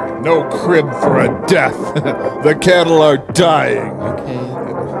murder. No crib for a death. The cattle are dying. Okay.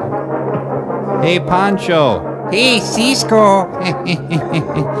 Hey, Pancho. Hey, Cisco.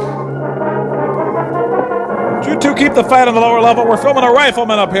 You two keep the fight on the lower level. We're filming a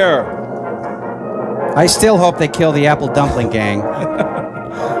rifleman up here. I still hope they kill the apple dumpling gang.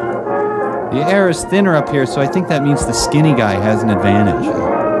 The air is thinner up here, so I think that means the skinny guy has an advantage.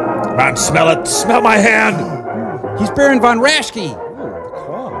 Man, smell it. Smell my hand. He's Baron von Raschke.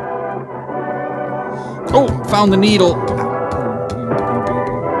 Oh, found the needle.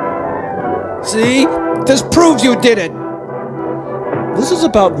 See? This proves you did it. This is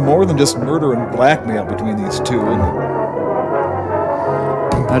about more than just murder and blackmail between these two, isn't it?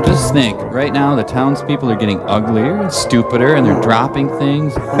 Now just think, right now the townspeople are getting uglier and stupider and they're dropping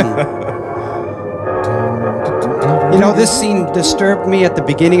things. You know, this scene disturbed me at the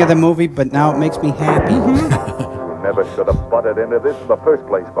beginning of the movie, but now it makes me happy. Never should have butted into this in the first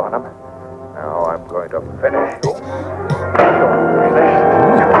place, Barnum. Now I'm going to finish.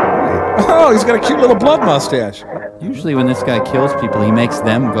 Oh, he's got a cute little blood mustache. Usually when this guy kills people, he makes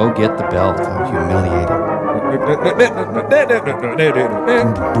them go get the belt. Oh, humiliating.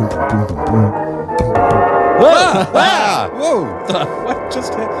 Whoa! What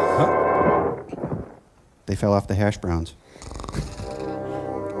just happened? Huh? They fell off the hash browns.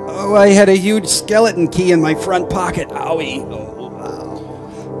 Oh, I had a huge skeleton key in my front pocket. Owie.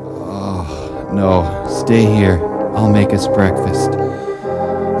 Oh, no. Stay here. I'll make us breakfast.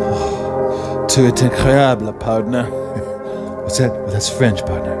 Tu es incroyable, partner. What's that? Well, that's French,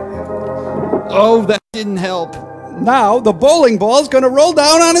 partner. Oh, that didn't help. Now the bowling ball's gonna roll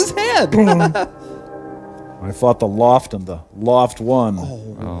down on his head. I fought the loft and the loft won.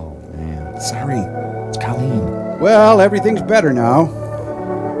 Oh, man. Sorry. It's Colleen. Well, everything's better now.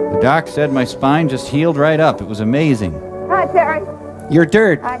 The doc said my spine just healed right up. It was amazing. Hi, Terry. You're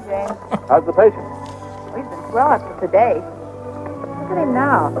dirt. Hi, James. How's the patient? He's been swell up to today. Look at him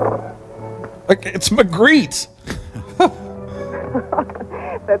now. It's Magritte.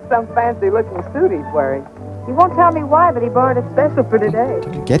 That's some fancy-looking suit he's wearing. He won't tell me why, but he borrowed it special for today.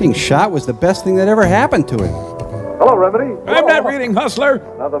 Getting shot was the best thing that ever happened to him. Hello, Remedy. I'm not reading, Hustler.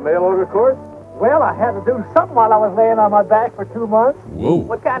 Another mail order course? Well, I had to do something while I was laying on my back for 2 months. Whoa.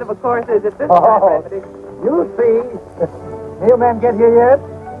 What kind of a course is it this time, Remedy? You'll see. Mailman get here yet?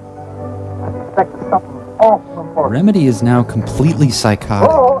 I expect something awful important. Remedy is now completely psychotic.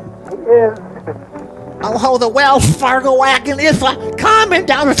 Oh, he is. Oh, how the Wells Fargo wagon is coming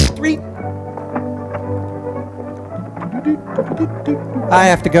down the street. I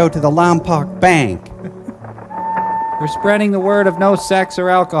have to go to the Lompoc Bank. They're spreading the word of no sex or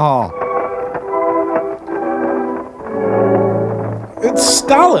alcohol. It's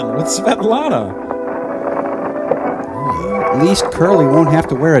Stalin with Svetlana. At least Curly won't have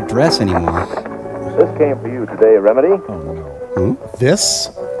to wear a dress anymore. This came for you today, Remedy. Oh, no. This?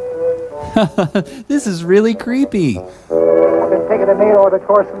 This is really creepy. I've been taking a mail order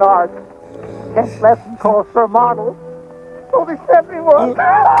course in art. 10th lesson course for models. Only 71.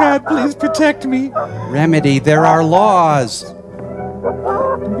 God, please protect me. Remedy, there are laws.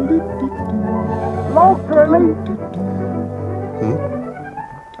 Hello, Curly.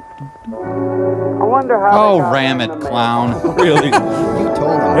 I wonder how. Oh, ram it, clown. Really? You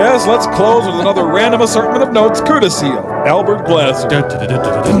told him. Yes, let's close with another random assortment of notes courtesy of Albert Glasser.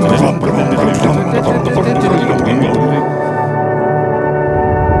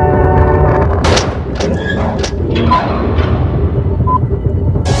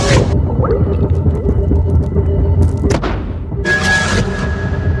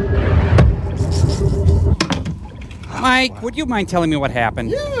 Mike, would you mind telling me what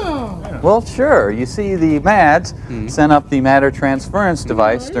happened? Well, sure. You see, the MADS sent up the matter transference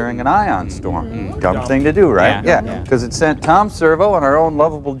device during an ion storm. Dumb thing to do, right? Yeah, because it sent Tom Servo and our own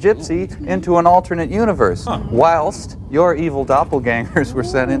lovable Gypsy into an alternate universe, whilst your evil doppelgangers were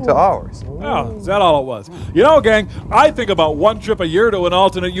sent into ours. Oh, is that all it was? You know, gang, I think about one trip a year to an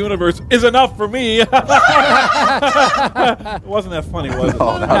alternate universe is enough for me. It wasn't that funny, was it?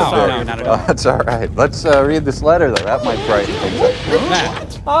 No, not at all. That's all right. Let's read this letter, though. That might brighten things up.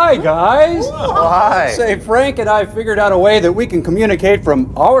 Hi, guys. Hi. Say, Frank and I figured out a way that we can communicate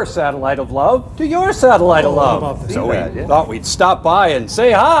from our satellite of love to your satellite of love. So we thought we'd stop by and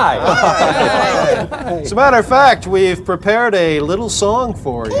say hi. As a matter of fact, we've prepared a little song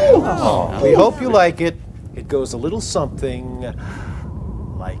for you. We hope you like it. It goes a little something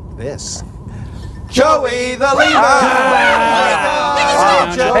like this. Joey the Lemur!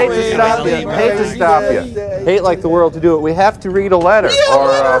 Hate to stop you. Hate like the world to do it. We have to read a letter,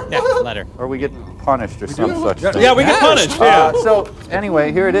 or we get punished or some such thing. Yeah, we get punished. Yeah. So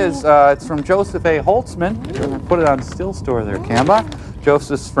anyway, here it is. It's from Joseph A. Holtzman. Put it on still store there, Camba.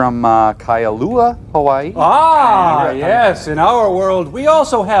 Joseph's from Kailua, Hawaii. Ah, yes. In our world, we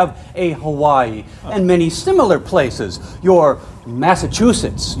also have a Hawaii and many similar places. Your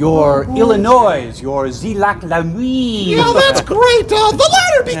Massachusetts, your Illinois, your Zilak-Lamui. Yeah, that's great. The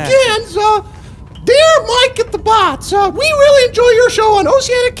letter begins, Dear Mike at the Bots, we really enjoy your show on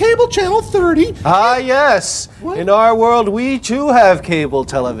Oceanic Cable Channel 30. Ah, yes. In our world, we too have cable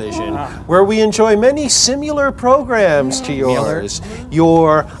television, where we enjoy many similar programs to yours.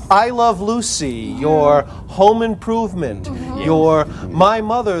 Your I Love Lucy, your Home Improvement, your My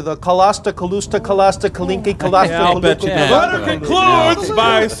Mother, the Kalasta Kalusta Kalasta Kalinki Kalasta I'll bet you The did. letter concludes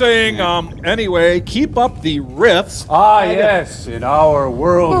by saying, anyway, keep up the riffs. Ah, yes. In our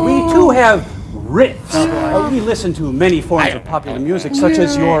world, we too have riffs. We listen to many forms of popular music, such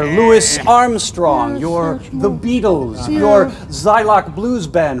as your Louis Armstrong, your The Beatles, your Zilak Blues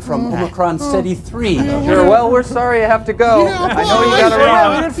Band from Omicron City 3. Sure, well, we're sorry you have to go. I know you got to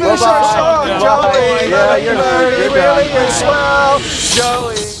run. We didn't finish our song, Joey. Yeah, you're really, done. you're swell,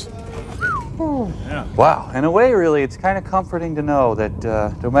 Joey. Wow, in a way, really, it's kind of comforting to know that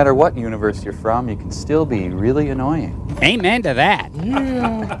no matter what universe you're from, you can still be really annoying. Amen to that.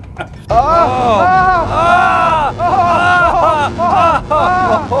 Yes!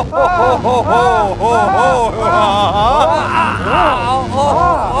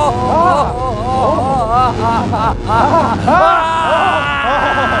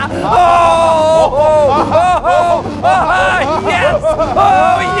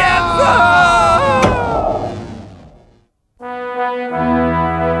 Oh, yes!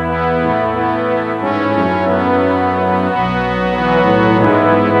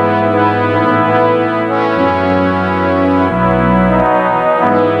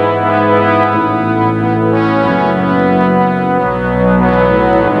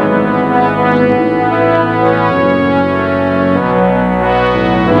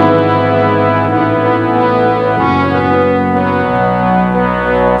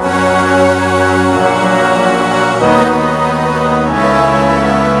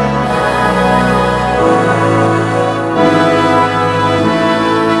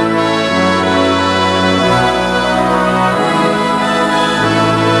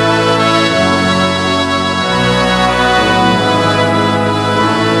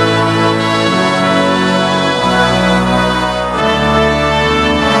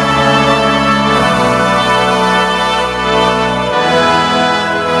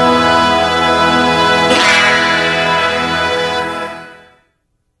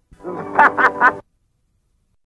 Ha ha ha!